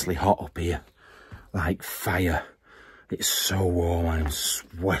ridiculously hot up here, like fire. It's so warm, I'm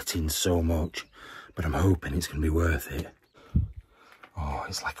sweating so much, but I'm hoping it's going to be worth it. Oh,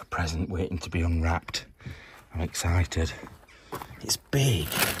 it's like a present waiting to be unwrapped. I'm excited. It's big.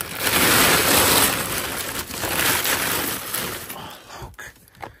 Oh, look.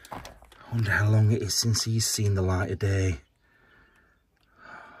 I wonder how long it is since he's seen the light of day.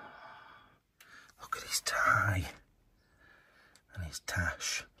 Look at his tie. And his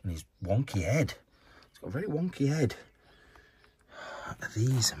tash. And his wonky head. He's got a very wonky head. Are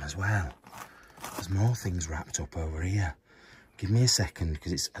these them as well? There's more things wrapped up over here. Give me a second,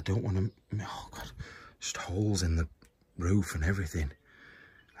 because it's... I don't want to... Oh, God. Just holes in the roof and everything.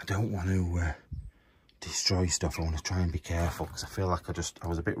 I don't want to destroy stuff. I want to try and be careful, because I feel like I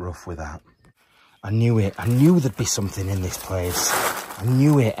was a bit rough with that. I knew it. I knew there'd be something in this place. I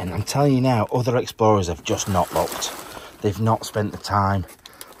knew it, and I'm telling you now, other explorers have just not looked. They've not spent the time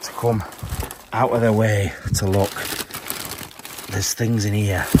to come out of their way to look. There's things in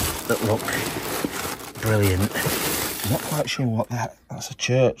here that look brilliant. I'm not quite sure what that's a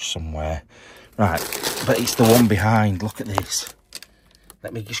church somewhere. Right, but it's the one behind. Look at this.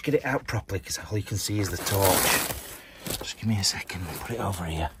 Let me just get it out properly, because all you can see is the torch. Just give me a second and put it over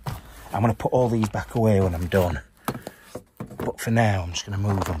here. I'm going to put all these back away when I'm done. But for now, I'm just going to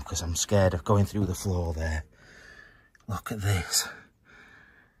move them, because I'm scared of going through the floor there. Look at this.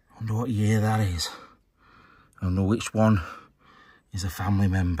 I wonder what year that is. I don't know which one is a family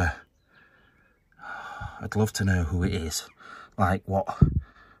member. I'd love to know who it is. Like what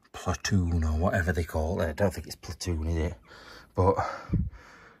platoon or whatever they call it. I don't think it's platoon, is it? But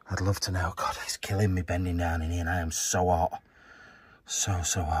I'd love to know. God, it's killing me bending down in here, and I am so hot. So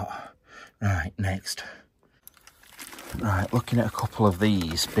hot. Right, next. Right, looking at a couple of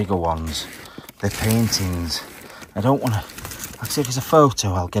these bigger ones. They're paintings. I don't want to... Like I said, if it's a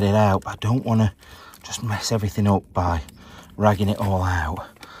photo, I'll get it out. But I don't want to just mess everything up by ragging it all out.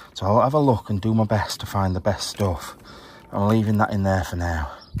 So I'll have a look and do my best to find the best stuff. I'm leaving that in there for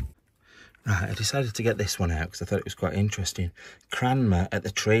now. Right, I decided to get this one out because I thought it was quite interesting. Cranmer at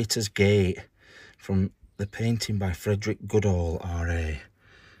the Traitor's Gate, from the painting by Frederick Goodall, R.A.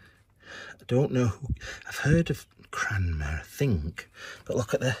 I don't know who... I've heard of Cranmer, I think. But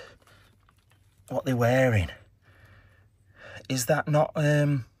look at what they're wearing. Is that not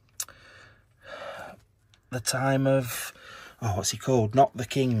the time of... Oh, what's he called? Not the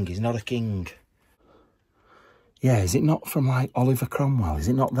king. He's not a king. Yeah, is it not from like Oliver Cromwell? Is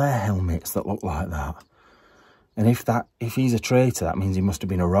it not their helmets that look like that? And if he's a traitor, that means he must have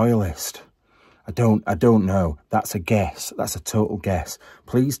been a royalist. I don't know. That's a guess. That's a total guess.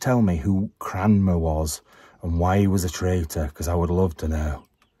 Please tell me who Cranmer was and why he was a traitor, because I would love to know.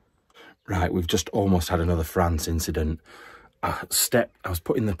 Right, we've just almost had another France incident. I was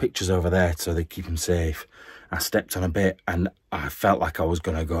putting the pictures over there so they keep them safe. I stepped on a bit and I felt like I was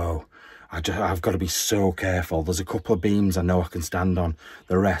going to go. I've got to be so careful. There's a couple of beams I know I can stand on.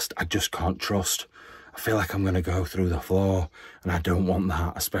 The rest I just can't trust. I feel like I'm going to go through the floor and I don't want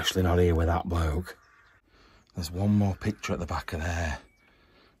that, especially not here with that bloke. There's one more picture at the back of there.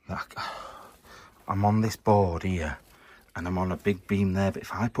 I'm on this board here and I'm on a big beam there, but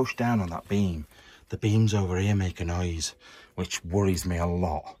if I push down on that beam, the beams over here make a noise, which worries me a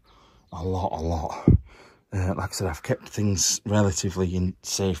lot. Like I said, I've kept things relatively in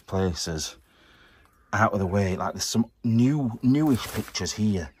safe places, out of the way. Like there's some newish pictures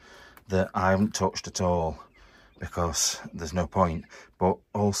here that I haven't touched at all because there's no point. But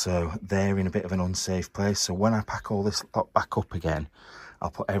also they're in a bit of an unsafe place. So when I pack all this back up again,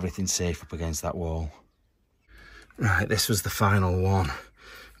 I'll put everything safe up against that wall. Right, this was the final one.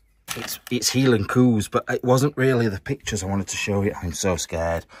 It's heel and coos, but it wasn't really the pictures I wanted to show you. I'm so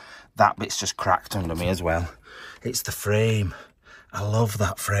scared. That bit's just cracked under me as well. It's the frame. I love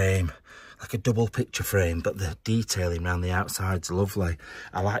that frame. Like a double picture frame, but the detailing around the outside's lovely.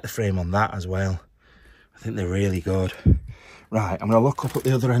 I like the frame on that as well. I think they're really good. Right, I'm going to look up at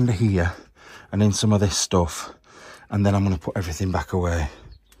the other end of here and in some of this stuff, and then I'm going to put everything back away.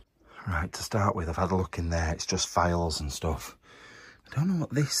 Right, to start with, I've had a look in there. It's just files and stuff. I don't know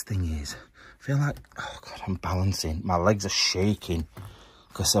what this thing is. I feel like, oh God, I'm balancing. My legs are shaking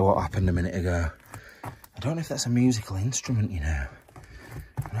because of what happened a minute ago. I don't know if that's a musical instrument, you know.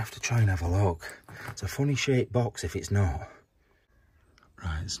 I'm gonna have to try and have a look. It's a funny shaped box if it's not.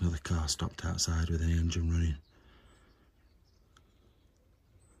 Right, it's another car stopped outside with the engine running.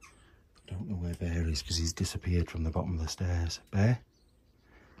 I don't know where Bear is because he's disappeared from the bottom of the stairs. Bear?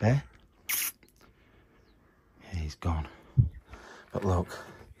 Bear? Yeah, he's gone. But look,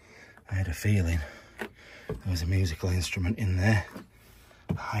 I had a feeling there was a musical instrument in there,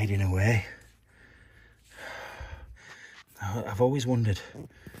 hiding away. I've always wondered,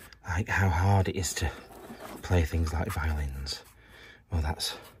 like, how hard it is to play things like violins. Well,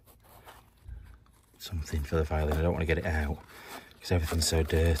 that's something for the violin. I don't want to get it out because everything's so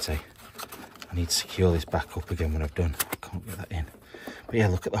dirty. I need to secure this back up again when I've done. I can't get that in. But yeah,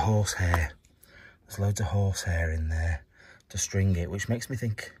 look at the horsehair. There's loads of horsehair in there to string it, which makes me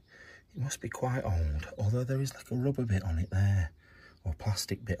think it must be quite old, although there is like a rubber bit on it there, or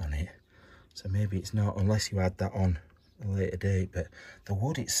plastic bit on it, so maybe it's not, unless you add that on a later date. But the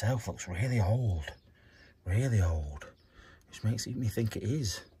wood itself looks really old, which makes me think it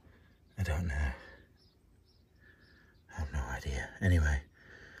is. I don't know, I have no idea. Anyway,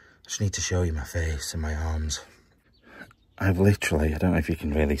 I just need to show you my face and my arms. I've literally, I don't know if you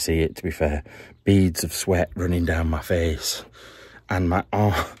can really see it, to be fair, beads of sweat running down my face. And my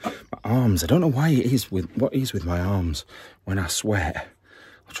arms, I don't know why it is with, what is with my arms when I sweat.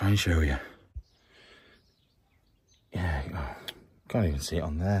 I'll try and show you. Yeah, oh, can't even see it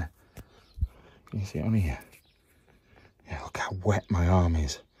on there. Can you see it on here? Yeah, look how wet my arm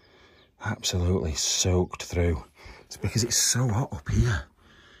is. Absolutely soaked through. It's because it's so hot up here.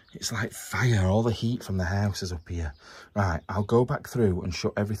 It's like fire, all the heat from the house is up here. Right, I'll go back through and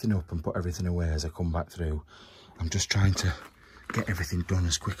shut everything up and put everything away as I come back through. I'm just trying to get everything done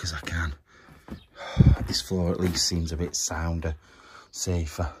as quick as I can. This floor at least seems a bit sounder,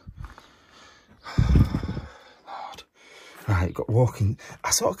 safer. Lord. Right, got walking.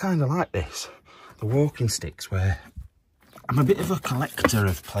 I sort of kind of like this. The walking sticks, where I'm a bit of a collector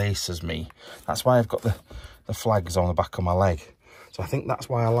of places, me. That's why I've got the flags on the back of my leg. So I think that's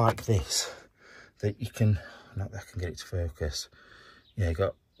why I like this, that you can, not that I can get it to focus. Yeah, you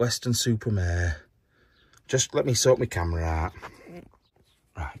got Western Supermare. Just let me sort my camera out.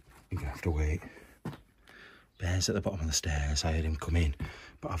 Right, you're gonna have to wait. Bear's at the bottom of the stairs. I heard him come in,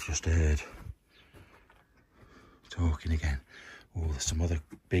 but I've just heard talking again. Oh, there's some other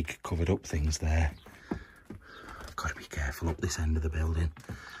big covered up things there. I've got to be careful up this end of the building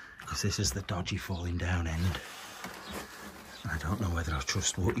because this is the dodgy falling down end. I don't know whether I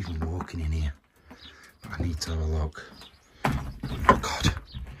trust even walking in here, but I need to have a look. Oh God,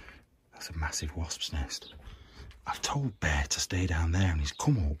 that's a massive wasp's nest. I've told Bear to stay down there and he's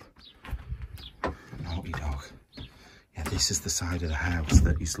come up. Naughty dog. Yeah, this is the side of the house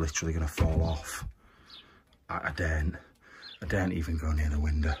that he's literally going to fall off. I daren't even go near the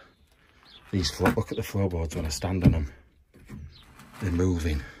window. Look at the floorboards when I stand on them. They're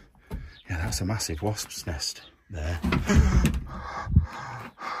moving. Yeah, that's a massive wasp's nest there.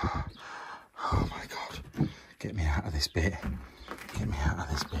 Oh my God, get me out of this bit. Get me out of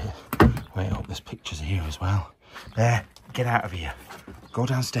this bit. Wait up, there's pictures here as well. There, get out of here. Go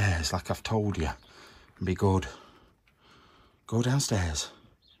downstairs like I've told you and be good. Go downstairs.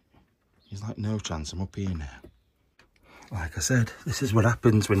 He's like, no chance, I'm up here now. Like I said, this is what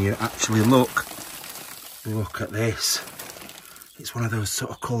happens when you actually look. Look at this. It's one of those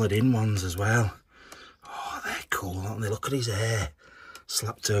sort of coloured in ones as well. Oh, they're cool, aren't they? Look at his hair.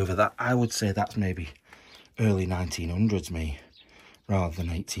 Slapped over that. I would say that's maybe early 1900s me, rather than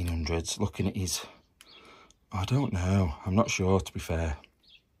 1800s. Looking at his... I don't know. I'm not sure, to be fair.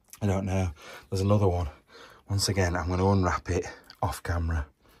 I don't know. There's another one. Once again, I'm going to unwrap it off camera.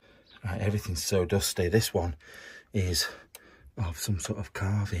 Right, everything's so dusty. This one is of some sort of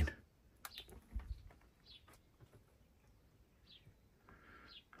carving.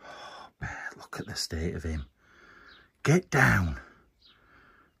 Oh, Bear, look at the state of him. Get down.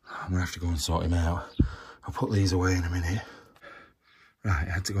 I'm going to have to go and sort him out. I'll put these away in a minute. Right,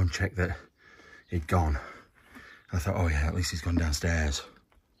 I had to go and check that he'd gone. I thought, oh yeah, at least he's gone downstairs.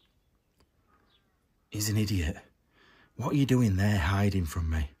 He's an idiot. What are you doing there hiding from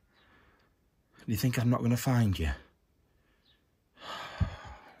me? Do you think I'm not going to find you?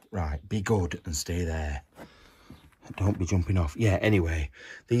 Right, be good and stay there. Don't be jumping off. Yeah, anyway,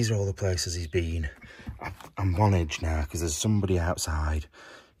 these are all the places he's been. I'm on edge now because there's somebody outside.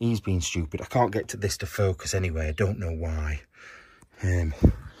 He's been stupid. I can't get to this to focus anyway. I don't know why.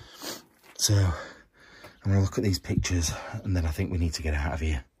 So, I'm going to look at these pictures and then I think we need to get out of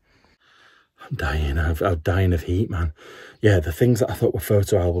here. I'm dying. I'm dying of heat, man. Yeah, the things that I thought were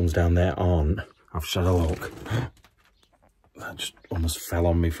photo albums down there aren't. I've just had a look. That just almost fell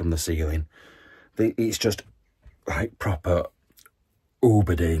on me from the ceiling. It's just like proper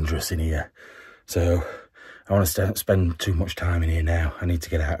uber dangerous in here. So I want to spend too much time in here now. I need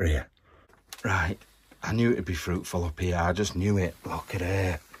to get out of here. Right, I knew it'd be fruitful up here. I just knew it. Look at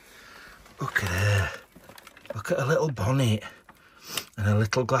her. Look at her. Look at her little bonnet. And her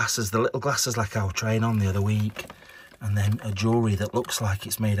little glasses. The little glasses like I was trying on the other week. And then a jewellery that looks like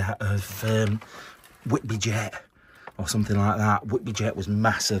it's made out of Whitby jet. Or something like that. Whitby jet was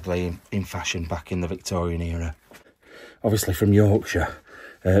massively in fashion back in the Victorian era. Obviously from Yorkshire.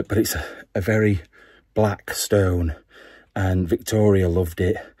 But it's a very black stone. And Victoria loved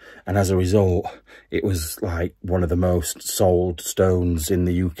it. And as a result, it was like one of the most sold stones in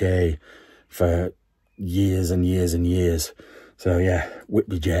the UK for years and years and years. So yeah,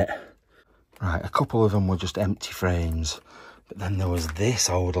 Whitby jet. Right, a couple of them were just empty frames. But then there was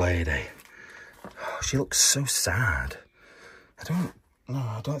this old lady. Oh, she looks so sad.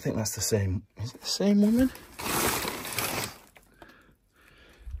 I don't think that's the same. Is it the same woman?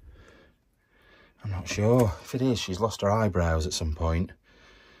 I'm not sure. If it is, she's lost her eyebrows at some point.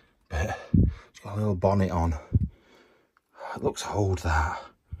 But she's got a little bonnet on. It looks old, that.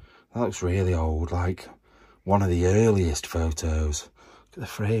 That looks really old, like one of the earliest photos. Look at the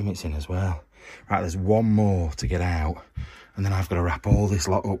frame it's in as well. Right, there's one more to get out. And then I've got to wrap all this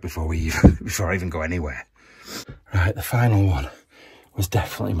lot up before I even go anywhere. Right, the final one was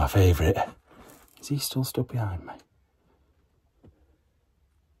definitely my favourite. Is he still stood behind me?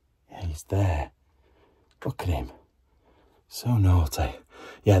 Yeah, he's there. Look at him. So naughty.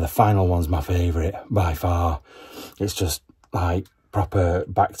 Yeah, the final one's my favourite by far. It's just like proper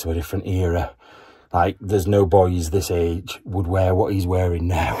back to a different era. Like there's no boys this age would wear what he's wearing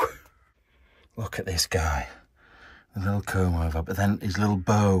now. Look at this guy. A little comb over, but then his little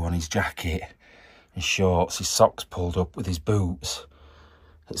bow on his jacket, his shorts, his socks pulled up with his boots.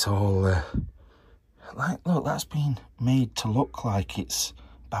 It's all like, look, that's been made to look like it's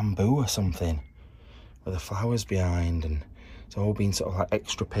bamboo or something with the flowers behind, and it's all been sort of like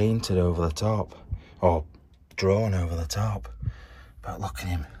extra painted over the top or drawn over the top. But look at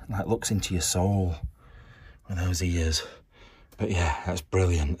him, like looks into your soul with those ears. But yeah, that's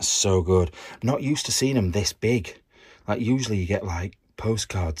brilliant. That's so good. I'm not used to seeing them this big. Like usually you get like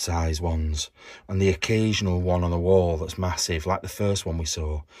postcard size ones and the occasional one on the wall that's massive, like the first one we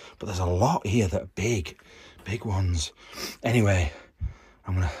saw. But there's a lot here that are big ones. Anyway,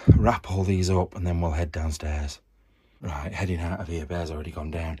 I'm going to wrap all these up and then we'll head downstairs. Right, heading out of here. Bear's already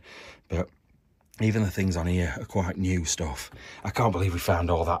gone down. But even the things on here are quite new stuff. I can't believe we found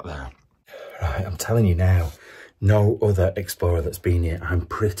all that there. Right, I'm telling you now, no other explorer that's been here, I'm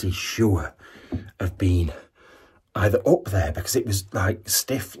pretty sure, have been either up there because it was like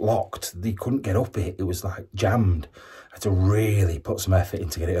stiff locked. They couldn't get up it. It was like jammed. I had to really put some effort in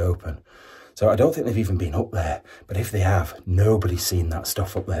to get it open. So I don't think they've even been up there. But if they have, nobody's seen that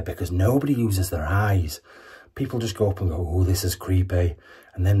stuff up there because nobody uses their eyes. People just go up and go, oh, this is creepy.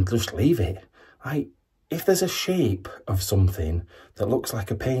 And then just leave it. Like, if there's a shape of something that looks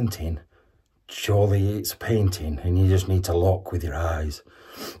like a painting, surely it's a painting and you just need to look with your eyes.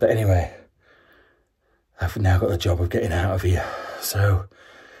 But anyway, I've now got the job of getting out of here. So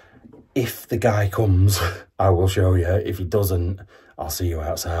if the guy comes, I will show you. If he doesn't, I'll see you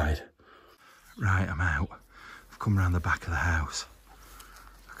outside. Right, I'm out. I've come round the back of the house.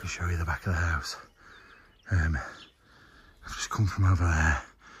 I can show you the back of the house. I've just come from over there.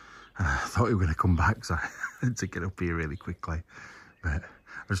 And I thought we were going to come back, so I had to get up here really quickly. But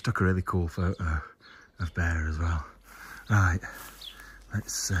I just took a really cool photo of Bear as well. Right,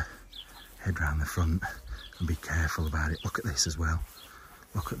 let's head round the front and be careful about it. Look at this as well.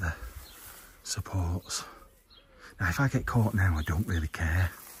 Look at the supports. Now, if I get caught now, I don't really care.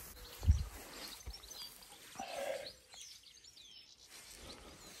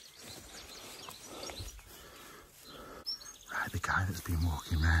 Right, the guy that's been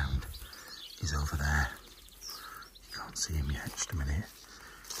walking round is over there. You can't see him yet, just a minute.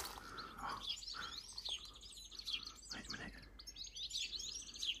 Oh. Wait a minute.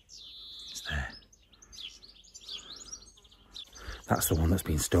 He's there. That's the one that's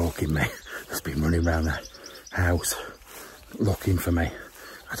been stalking me. That's been running around the house looking for me.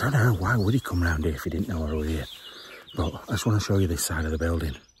 I don't know, why would he come round here if he didn't know I was here? But I just want to show you this side of the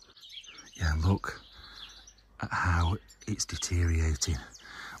building. Yeah, look at how it's deteriorating.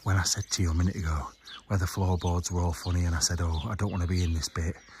 When I said to you a minute ago where the floorboards were all funny and I said, oh, I don't want to be in this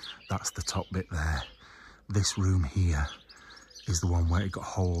bit, that's the top bit there. This room here is the one where it got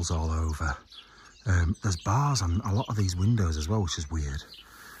holes all over. There's bars on a lot of these windows as well, which is weird.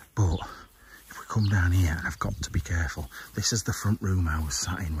 But if we come down here, I've got to be careful. This is the front room I was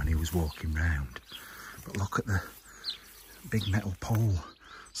sat in when he was walking round. But look at the big metal pole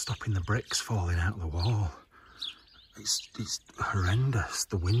stopping the bricks falling out of the wall. It's horrendous.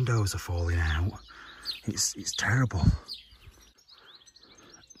 The windows are falling out. It's terrible.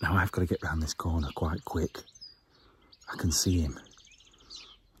 Now I've got to get round this corner quite quick. I can see him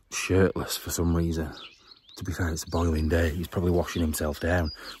shirtless for some reason. To be fair, it's a boiling day. He's probably washing himself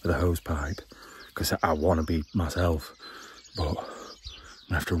down with a hose pipe because I want to be myself. But I'm going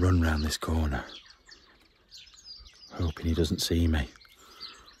to have to run round this corner, hoping he doesn't see me.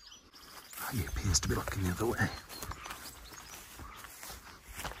 He appears to be looking the other way.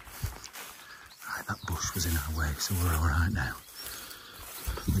 Right, that bush was in our way, so we're all right now.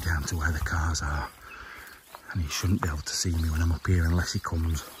 We're down to where the cars are, and he shouldn't be able to see me when I'm up here unless he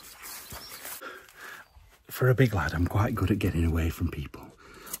comes. For a big lad, I'm quite good at getting away from people,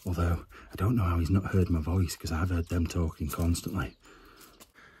 although I don't know how he's not heard my voice because I've heard them talking constantly.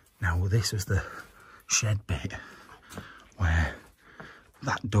 Now, well, this was the shed bit where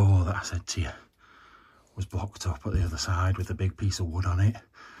that door that I said to you was blocked up at the other side with a big piece of wood on it.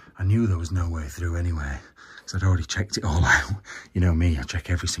 I knew there was no way through anyway, because I'd already checked it all out. You know me, I check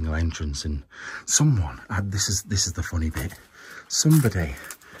every single entrance, and this is the funny bit. Somebody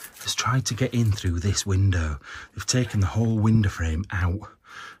has tried to get in through this window. They've taken the whole window frame out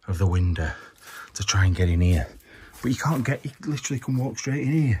of the window to try and get in here. But you can't get, you literally can walk straight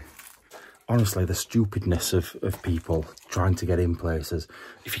in here. Honestly, the stupidness of people trying to get in places.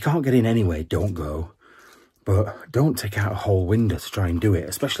 If you can't get in anyway, don't go. But don't take out a whole window to try and do it,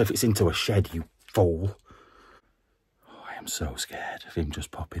 especially if it's into a shed, you fool. Oh, I am so scared of him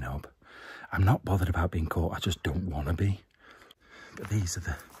just popping up. I'm not bothered about being caught, I just don't want to be. But these are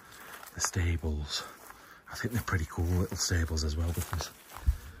the stables. I think they're pretty cool little stables as well, because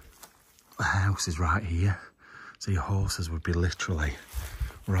the house is right here. So your horses would be literally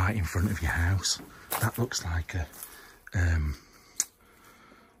right in front of your house. That looks like a,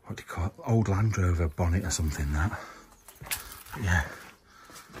 what do you call it? Old Land Rover bonnet or something, that. But yeah,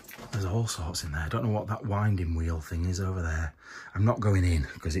 there's all sorts in there. I don't know what that winding wheel thing is over there. I'm not going in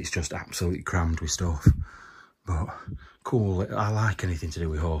because it's just absolutely crammed with stuff. But cool, I like anything to do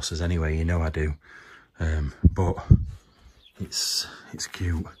with horses anyway, you know I do. But it's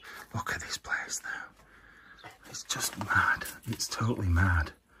cute. Look at this place now. It's just mad. It's totally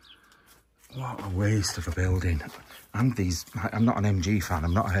mad. What a waste of a building. And I'm not an MG fan,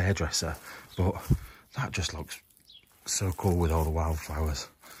 I'm not a hairdresser, but that just looks so cool with all the wildflowers.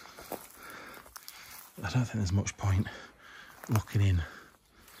 I don't think there's much point looking in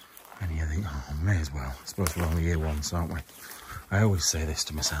any of the, oh, may as well. I suppose we're only here once, aren't we? I always say this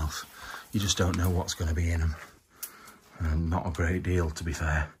to myself. You just don't know what's going to be in them. Not a great deal, to be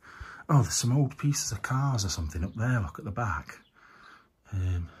fair. Oh, there's some old pieces of cars or something up there, look at the back.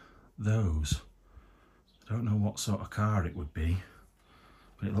 Those. I don't know what sort of car it would be,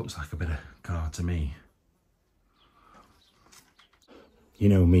 but it looks like a bit of car to me. You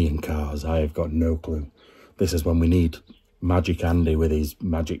know me and cars, I have got no clue. This is when we need Magic Andy with his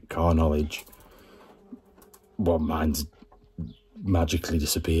magic car knowledge. Well, mine's magically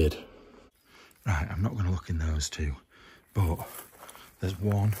disappeared. Right, I'm not going to look in those two, but there's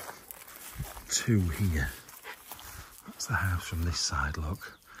 1, 2 here. That's the house from this side, look.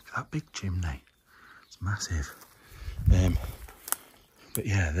 Look at that big chimney. It's massive. But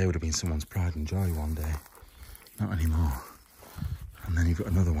yeah, they would have been someone's pride and joy one day. Not anymore. And then you've got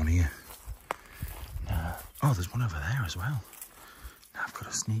another one here. Oh, there's one over there as well. Now I've got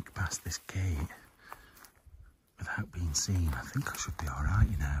to sneak past this gate without being seen. I think I should be all right,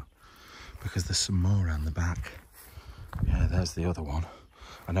 you know, because there's some more around the back. Yeah, there's the other one.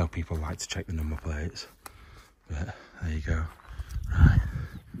 I know people like to check the number plates, but there you go. Right,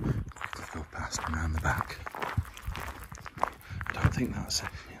 quickly go past and around the back. I don't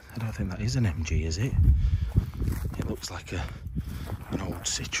think that is an MG, is it? It looks like an old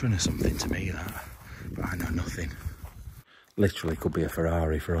Citroen or something to me, that, but I know nothing. Literally could be a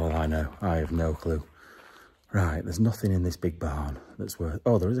Ferrari for all I know. I have no clue. Right, there's nothing in this big barn that's worth...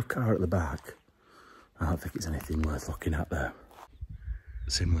 Oh, there is a car at the back. I don't think it's anything worth looking at though.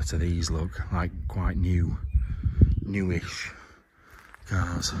 Similar to these, look, like quite newish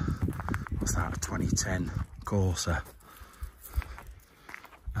cars. What's that, a 2010 Corsa?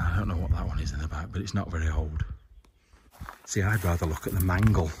 I don't know what that one is in the back, but it's not very old. See, I'd rather look at the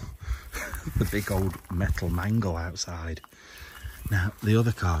mangle, the big old metal mangle outside. Now, the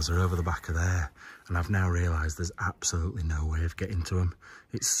other cars are over the back of there, and I've now realised there's absolutely no way of getting to them.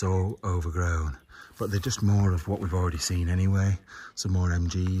 It's so overgrown, but they're just more of what we've already seen anyway, some more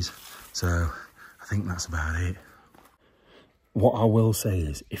MGs, so I think that's about it. What I will say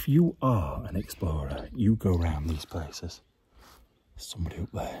is, if you are an explorer, you go around these places. Somebody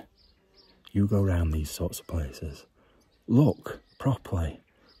up there. You go around these sorts of places. Look properly.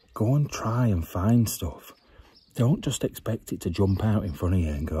 Go and try and find stuff. Don't just expect it to jump out in front of you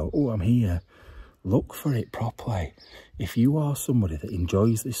and go, oh, I'm here. Look for it properly. If you are somebody that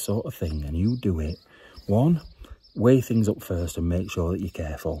enjoys this sort of thing and you do it, 1, weigh things up first and make sure that you're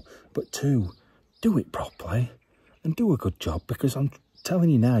careful. But 2, do it properly and do a good job, because I'm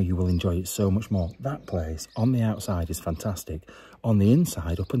telling you now, you will enjoy it so much more. That place on the outside is fantastic. On the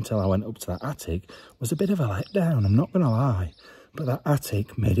inside, up until I went up to that attic, was a bit of a letdown, I'm not going to lie. But that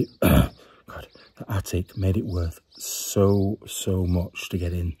attic made it, God, that attic made it worth so much to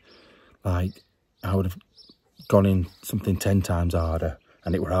get in. Like, I would have gone in something 10 times harder,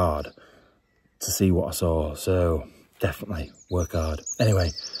 and it were hard to see what I saw. So, definitely, work hard.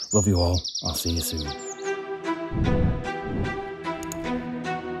 Anyway, love you all. I'll see you soon.